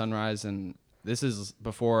there for the sunrise, and this is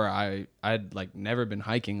before I'd like never been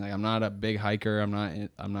hiking. Like I'm not a big hiker. I'm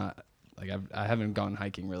not like I haven't gone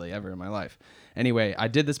hiking really ever in my life. Anyway, I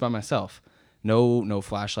did this by myself. No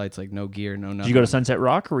flashlights, like no gear, no nothing. Did you go to Sunset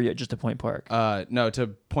Rock or were you just at Point Park? No, to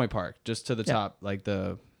Point Park, just to the Yeah. top, like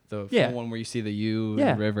the full Yeah. one where you see the U,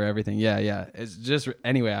 Yeah. the river, everything. Yeah. It's just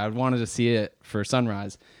anyway. I wanted to see it for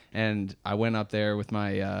sunrise, and I went up there with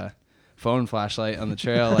my phone flashlight on the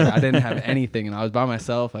trail. Like I didn't have anything, and I was by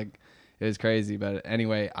myself. Like it was crazy. But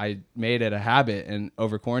anyway, I made it a habit, and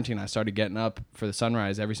over quarantine, I started getting up for the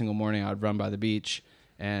sunrise every single morning. I would run by the beach,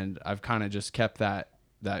 and I've kind of just kept that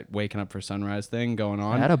waking up for sunrise thing going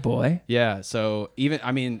on. Attaboy. Yeah, so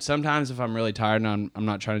sometimes if I'm really tired and I'm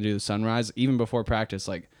not trying to do the sunrise, even before practice,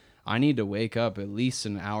 like I need to wake up at least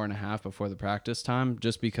an hour and a half before the practice time,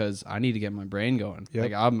 just because I need to get my brain going. Yep.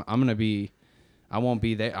 Like I won't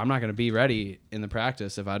be there. I'm not gonna be ready in the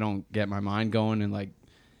practice if I don't get my mind going and like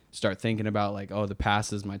start thinking about like, oh, the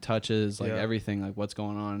passes, my touches, like everything, like what's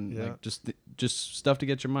going on, like just stuff to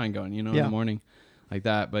get your mind going, in the morning. Like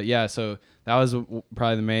that. But yeah, so that was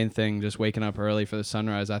probably the main thing, just waking up early for the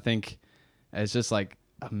sunrise. I think it's just like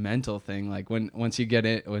a mental thing. Like once you get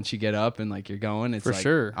up and like you're going, it's For like,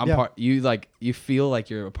 sure. you feel like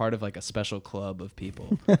you're a part of like a special club of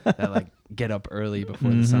people that like get up early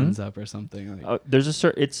before the sun's up or something. Like,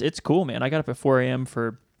 It's cool, man. I got up at 4 a.m.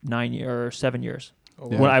 for 7 years. Oh,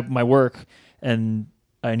 When my work, and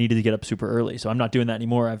I needed to get up super early, so I'm not doing that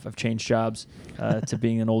anymore. I've changed jobs to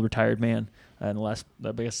being an old retired man in the last,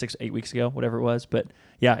 I guess 6-8 weeks ago, whatever it was. But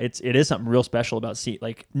yeah, it is something real special about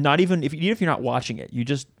like not even if you're not watching it, you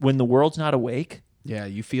just when the world's not awake. yeah,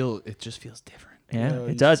 it just feels different. Yeah, Yeah,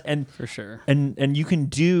 it does, and For sure. and you can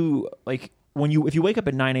do like if you wake up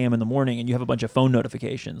at 9 a.m. in the morning and you have a bunch of phone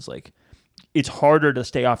notifications, like it's harder to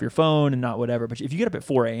stay off your phone and not whatever. But if you get up at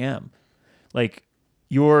 4 a.m., like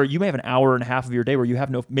you may have an hour and a half of your day where you have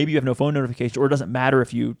no phone notifications, or it doesn't matter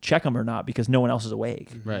if you check them or not because no one else is awake.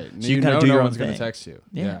 Right. So you can kind of do no your own one's gonna thing. text you.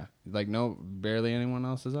 Yeah. Like barely anyone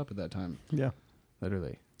else is up at that time. Yeah.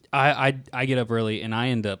 Literally. I get up early and I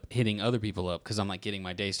end up hitting other people up because I'm like getting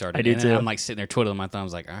my day started. I do and too. I'm like sitting there twiddling my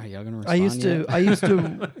thumbs, like, all right, y'all gonna respond?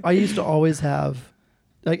 I used to always have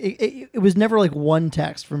like it was never like one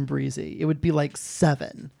text from Breezy. It would be like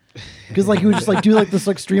 7, because like he would just like do like this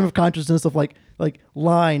like stream of consciousness of like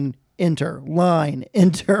line enter,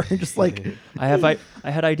 and just like I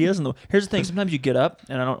had ideas, and here's the thing: sometimes you get up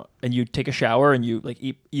and you take a shower and you like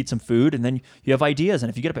eat some food, and then you have ideas. And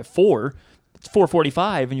if you get up at 4, it's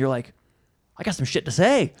 4:45, and you're like, I got some shit to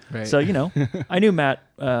say. Right. So I knew Matt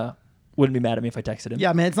wouldn't be mad at me if I texted him.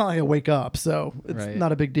 yeah, man, it's not like I wake up, so it's Right.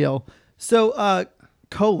 not a big deal. So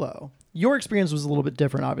Kolo, your experience was a little bit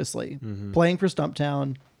different, obviously. Playing for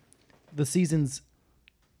Stumptown, the season's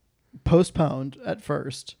postponed at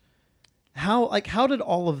first. How did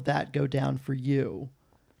all of that go down for you?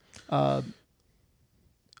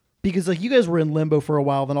 Because like you guys were in limbo for a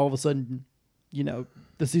while, then all of a sudden,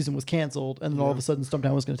 the season was canceled, and then all of a sudden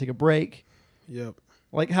Stumptown was going to take a break. Yep.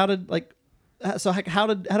 Like how did how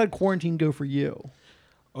did quarantine go for you?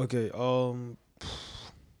 Okay.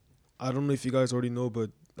 I don't know if you guys already know,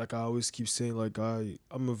 but like I always keep saying, like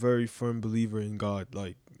I'm a very firm believer in God,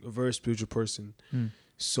 like a very spiritual person.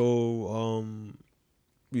 So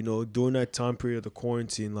during that time period of the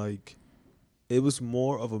quarantine, like it was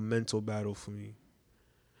more of a mental battle for me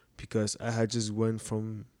because I had just went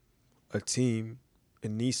from a team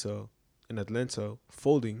in Nisa in Atlanta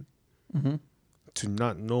folding to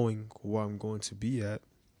not knowing where I'm going to be at,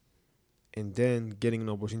 and then getting an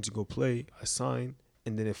opportunity to go play. I signed,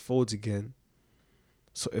 and then it folds again.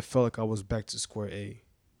 So it felt like I was back to square A.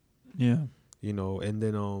 Yeah. And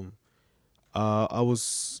then I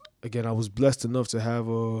was blessed enough to have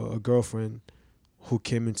a girlfriend who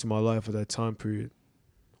came into my life at that time period,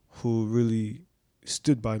 who really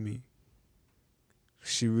stood by me.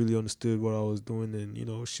 She really understood what I was doing, and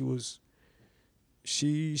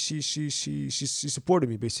she supported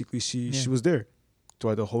me basically. She was there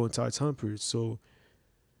throughout the whole entire time period. So,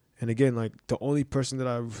 and again, like the only person that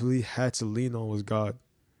I really had to lean on was God.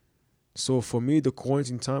 So for me, the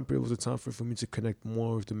quarantine time period was a time for me to connect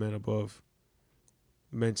more with the man above,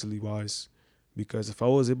 mentally wise, because if I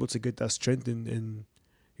was able to get that strength and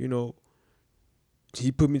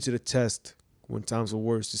he put me to the test when times were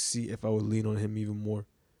worse to see if I would lean on him even more.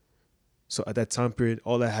 So at that time period,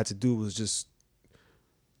 all I had to do was just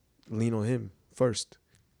lean on him first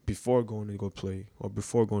before going to go play or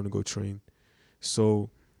before going to go train. So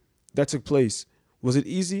that took place. Was it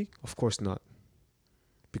easy? Of course not.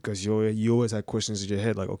 Because you always had questions in your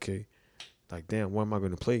head like, okay, like, damn, when am I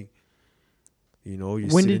going to play?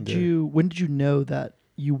 When did you know that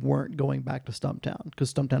you weren't going back to Stumptown?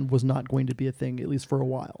 Because Stumptown was not going to be a thing, at least for a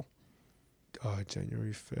while.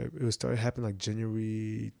 January, February. It started happening like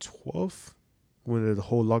January 12th when the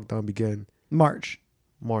whole lockdown began. March,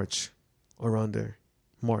 around there.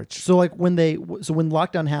 March. So like when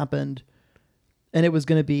lockdown happened, and it was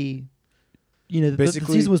going to be, the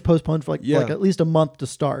season was postponed for like at least a month to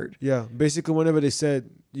start. Yeah, basically whenever they said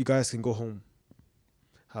you guys can go home,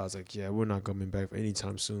 I was like, yeah, we're not coming back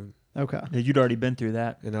anytime soon. Okay. Yeah, you'd already been through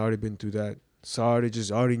that. And I already been through that, so I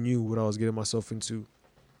already knew what I was getting myself into,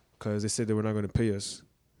 because they said they were not going to pay us.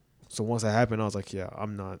 So once that happened, I was like, yeah,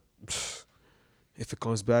 I'm not. If it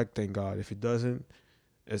comes back, thank God. If it doesn't,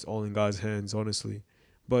 it's all in God's hands, honestly.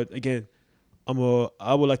 But again,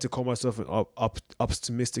 I would like to call myself an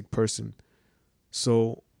optimistic person.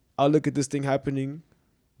 So I look at this thing happening.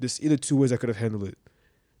 There's either two ways I could have handled it.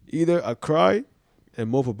 Either I cry and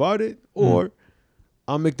mope about it, or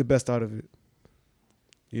I'll make the best out of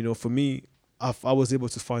it. For me, I was able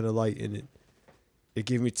to find a light in it. It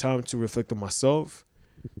gave me time to reflect on myself,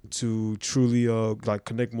 to truly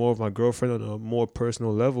connect more with my girlfriend on a more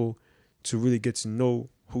personal level, to really get to know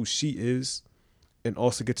who she is, and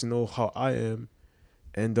also get to know how I am,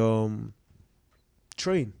 and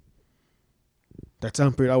train. That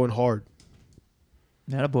time period, I went hard.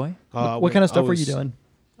 Not a boy. What kind of stuff were you doing?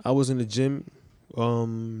 I was in the gym,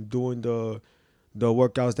 doing the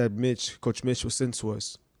workouts that Coach Mitch would send to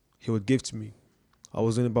us. He would give to me. I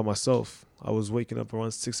was in it by myself. I was waking up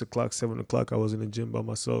around 6 o'clock, 7 o'clock. I was in the gym by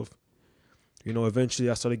myself. Eventually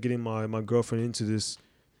I started getting my girlfriend into this,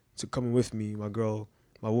 to coming with me,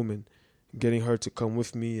 my woman, getting her to come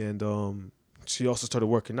with me. And she also started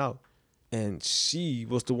working out. And she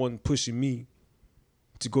was the one pushing me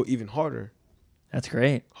to go even harder. That's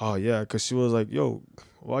great. Oh, yeah, because she was like, yo,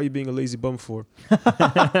 why are you being a lazy bum for?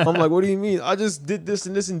 I'm like, what do you mean? I just did this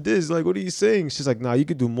and this and this. Like, what are you saying? She's like, nah, you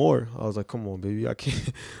could do more. I was like, come on, baby. I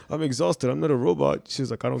can't. I'm exhausted. I'm not a robot.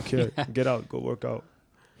 She's like, I don't care. Get out. Go work out.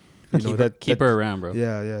 Keep her around, bro.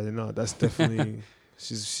 Yeah. No, that's definitely,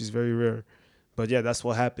 she's very rare. But yeah, that's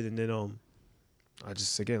what happened. And then I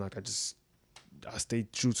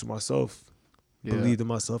stayed true to myself, believed in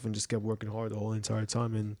myself, and just kept working hard the whole entire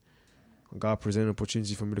time. And God presented an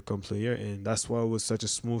opportunity for me to come play here, and that's why it was such a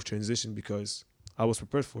smooth transition, because I was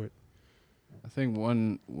prepared for it. I think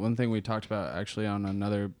one thing we talked about actually on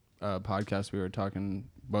another podcast we were talking,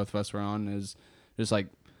 both of us were on, is just like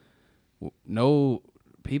no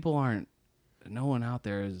one out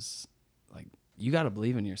there is like, you got to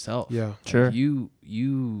believe in yourself. Yeah, sure. Like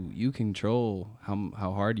you control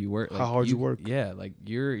how hard you work. Like how hard you work. Yeah, like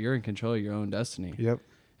you're in control of your own destiny. Yep.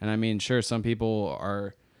 And I mean, sure, some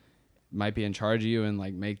people might be in charge of you and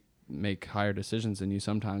like make higher decisions than you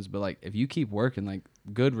sometimes, but like if you keep working, like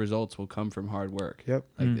good results will come from hard work. Yep.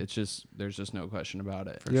 Like it's just, there's just no question about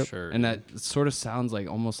it. For sure. And that sort of sounds like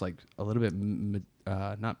almost like a little bit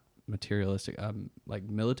not materialistic, like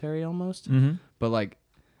military almost. Mm-hmm. But like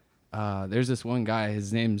There's this one guy.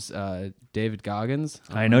 His name's David Goggins.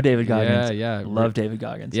 I know David Goggins. Yeah. Love David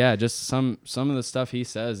Goggins. Yeah, just some of the stuff he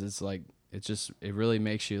says. It's like it really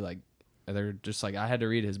makes you like. They're just like I had to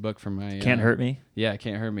read his book for my Can't Hurt Me. Yeah,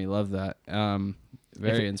 Can't Hurt Me. Love that.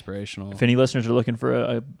 Very inspirational. If any listeners are looking for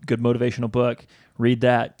a good motivational book, read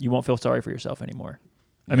that. You won't feel sorry for yourself anymore.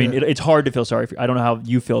 I mean, it's hard to feel sorry for. I don't know how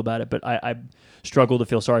you feel about it, but I struggle to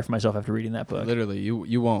feel sorry for myself after reading that book. Literally,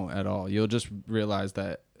 you won't at all. You'll just realize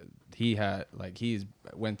that he's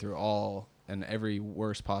went through all and every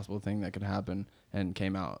worst possible thing that could happen and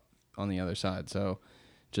came out on the other side. So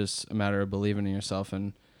just a matter of believing in yourself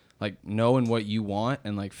and like knowing what you want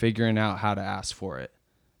and like figuring out how to ask for it,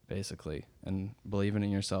 basically, and believing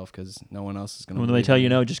in yourself because no one else is going to. When they tell you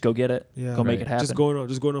no, just go get it. Yeah, go make it happen. Just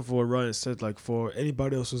going on for a run. Instead, like for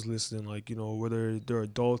anybody else who's listening, like whether they're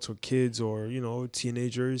adults or kids or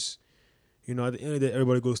teenagers, at the end of the day,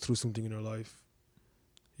 everybody goes through something in their life.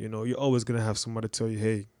 You're always gonna have somebody tell you,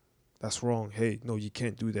 "Hey, that's wrong. Hey, no, you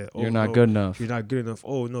can't do that. You're not good enough. You're not good enough.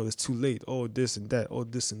 Oh no, it's too late. Oh this and that. Oh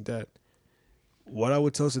this and that." What I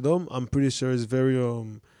would tell to them, I'm pretty sure is very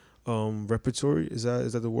repertory. Is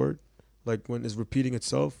that the word? Like when it's repeating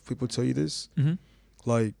itself, people tell you this. Mm-hmm.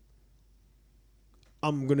 Like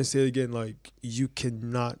I'm gonna say it again. Like you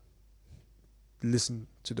cannot listen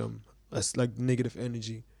to them. That's like negative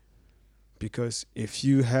energy. Because if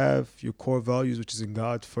you have your core values, which is in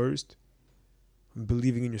God first,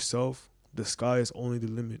 believing in yourself, the sky is only the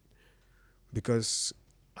limit. Because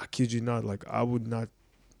I kid you not, like I would not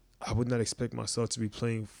expect myself to be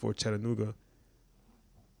playing for Chattanooga.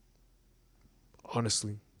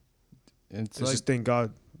 Honestly, it's like, just thank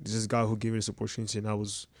God. This is God who gave me this opportunity,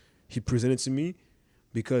 and He presented to me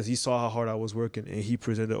because He saw how hard I was working, and He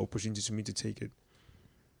presented the opportunity to me to take it.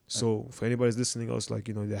 So for anybody's listening else, like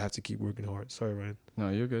they have to keep working hard. Sorry, Ryan. No,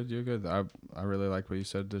 you're good. You're good. I really like what you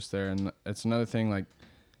said just there, and it's another thing. Like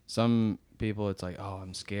some people, it's like, oh,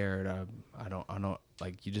 I'm scared. I don't.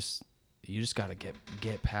 Like you just gotta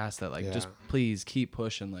get past that. Like just please keep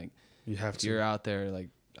pushing. Like you have to. You're out there. Like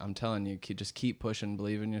I'm telling you, just keep pushing.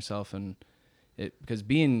 Believe in yourself, and it because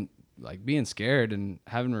being scared and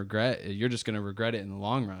having regret, you're just gonna regret it in the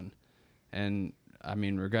long run, and. I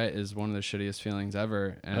mean, regret is one of the shittiest feelings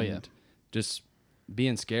ever. And just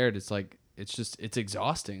being scared, it's like, it's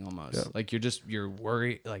exhausting almost. Yeah. Like you're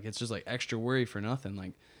worried. Like it's just like extra worry for nothing.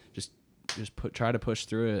 Like just try to push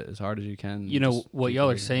through it as hard as you can. What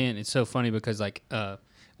y'all are saying, it's so funny because like,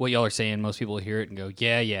 what y'all are saying, most people hear it and go,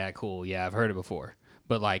 yeah, cool. Yeah, I've heard it before.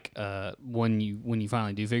 But like when you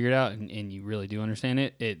finally do figure it out and you really do understand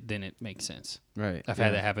it, then it makes sense. Right. I've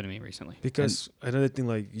had that happen to me recently. Because another thing,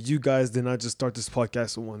 like you guys did not just start this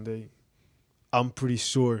podcast in one day. I'm pretty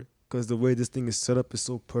sure because the way this thing is set up is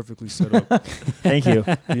so perfectly set up. Thank you.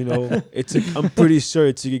 I'm pretty sure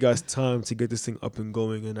it took you guys time to get this thing up and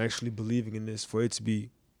going and actually believing in this for it to be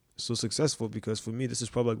so successful. Because for me, this is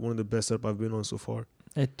probably like one of the best setup I've been on so far.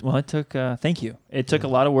 It took. Thank you. It took a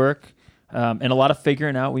lot of work. And a lot of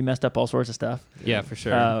figuring out. We messed up all sorts of stuff. Yeah, for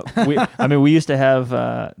sure. We used to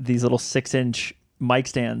have these little 6-inch mic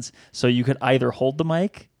stands, so you could either hold the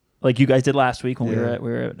mic, like you guys did last week when we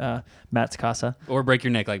were at Matt's casa, or break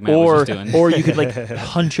your neck like Matt was just doing, or you could like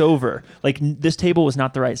hunch over. Like this table was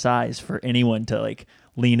not the right size for anyone to like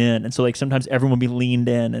lean in, and so like sometimes everyone would be leaned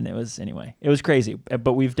in, and it was crazy.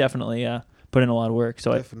 But we've definitely put in a lot of work,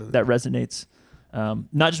 so that resonates.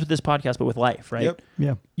 Not just with this podcast, but with life, right? Yep.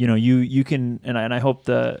 Yeah. You can, and I hope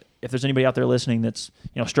if there's anybody out there listening that's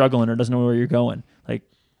struggling or doesn't know where you're going, like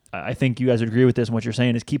I think you guys would agree with this. And what you're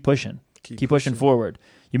saying is keep pushing, keep pushing forward.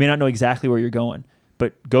 You may not know exactly where you're going,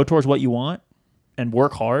 but go towards what you want and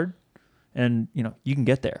work hard, and you can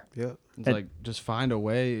get there. Yeah. It's like just find a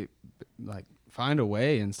way,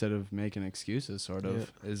 instead of making excuses. Sort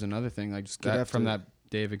of is another thing. Like that from that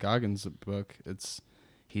David Goggins book.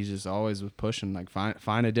 He's just always was pushing, like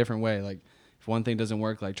find a different way. Like if one thing doesn't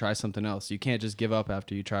work, like try something else. You can't just give up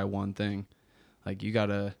after you try one thing. Like you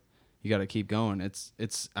gotta keep going.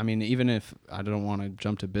 It's I mean, even if I don't want to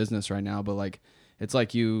jump to business right now, but like it's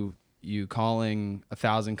like you calling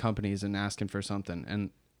 1,000 companies and asking for something, and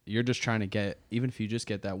you're just trying to get, even if you just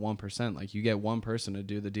get that 1%, like you get one person to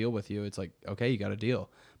do the deal with you, it's like, okay, you got a deal,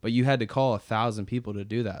 but you had to call 1,000 people to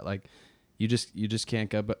do that. Like you just can't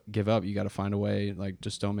give up. You got to find a way. Like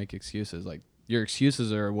just don't make excuses. Like your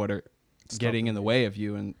excuses are what are getting in the way of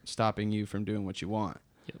you and stopping you from doing what you want.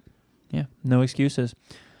 Yep. Yeah. No excuses.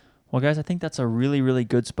 Well, guys, I think that's a really, really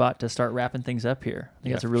good spot to start wrapping things up here. I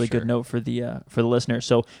think that's a really good note for the listeners.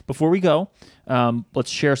 So before we go, let's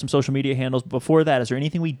share some social media handles. Before that, is there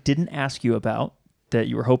anything we didn't ask you about that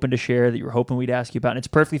you were hoping to share, that you were hoping we'd ask you about? And it's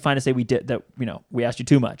perfectly fine to say we did that. We asked you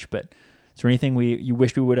too much, but is there anything you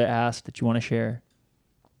wish we would have asked that you want to share?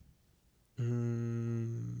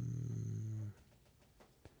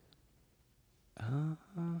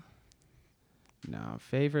 No,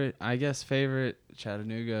 favorite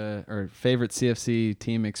Chattanooga or favorite CFC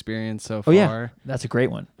team experience so far. Oh yeah, that's a great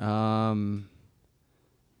one.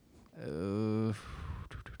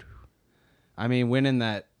 I mean, winning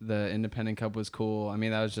the Independent Cup was cool. I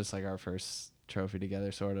mean, that was just like our first trophy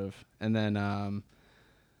together, sort of. And then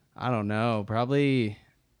I don't know, probably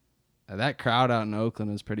that crowd out in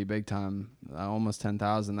Oakland was pretty big time. Almost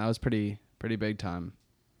 10,000. That was pretty big time.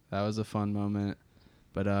 That was a fun moment,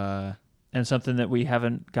 but and something that we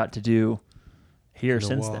haven't got to do here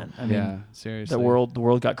since then. I mean, yeah, seriously. the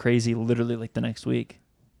world got crazy literally like the next week.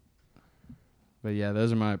 But yeah,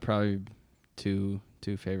 those are my probably two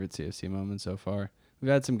favorite CFC moments so far. We've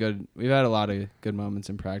had a lot of good moments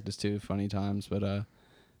in practice too, funny times, but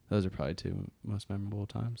those are probably two most memorable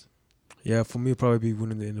times. Yeah, for me, it'd probably be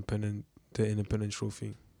winning the independent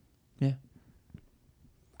trophy. Yeah.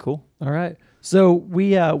 Cool. All right. So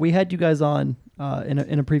we had you guys on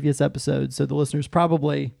in a previous episode, so the listeners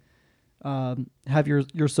probably have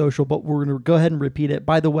your social, but we're going to go ahead and repeat it.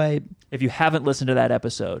 By the way, if you haven't listened to that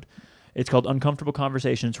episode, it's called Uncomfortable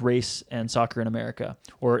Conversations, Race and Soccer in America.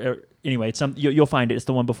 Or anyway, you'll find it. It's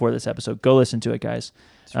the one before this episode. Go listen to it, guys.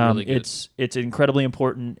 It's really good. It's incredibly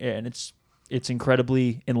important, and it's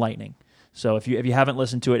incredibly enlightening. So if you haven't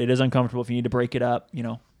listened to it, it is uncomfortable if you need to break it up,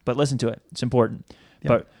 but listen to it. It's important. Yeah.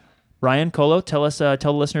 But Ryan, Kolo, tell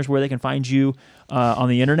the listeners where they can find you on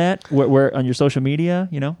the internet, where on your social media,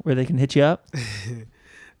 where they can hit you up.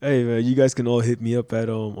 Hey man, you guys can all hit me up at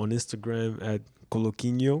on Instagram at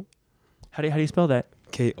Kolokino. How do you spell that?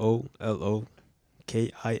 KOLOKINHO.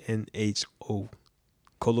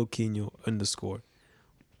 Kolokino _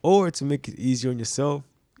 Or to make it easier on yourself,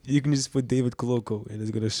 you can just put David Koloko and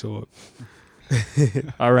it's gonna show up.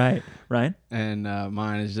 All right, Ryan. And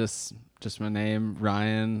mine is just my name,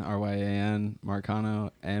 Ryan, RYAN,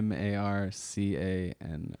 Marcano, MARCANO.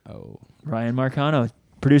 Ryan Marcano.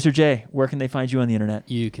 Producer Jay, where can they find you on the internet?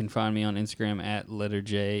 You can find me on Instagram at letter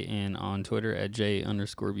J and on Twitter at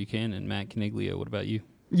J_Buchanan. And Matt Caniglio, what about you?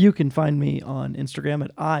 You can find me on Instagram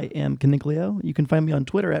at I am Caniglio. You can find me on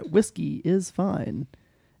Twitter at Whiskey is Fine.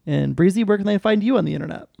 And Breezy, where can they find you on the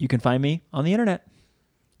internet? You can find me on the internet.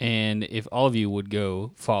 And if all of you would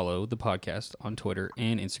go follow the podcast on Twitter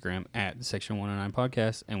and Instagram at the Section 109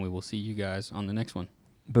 Podcast, and we will see you guys on the next one.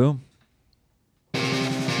 Boom.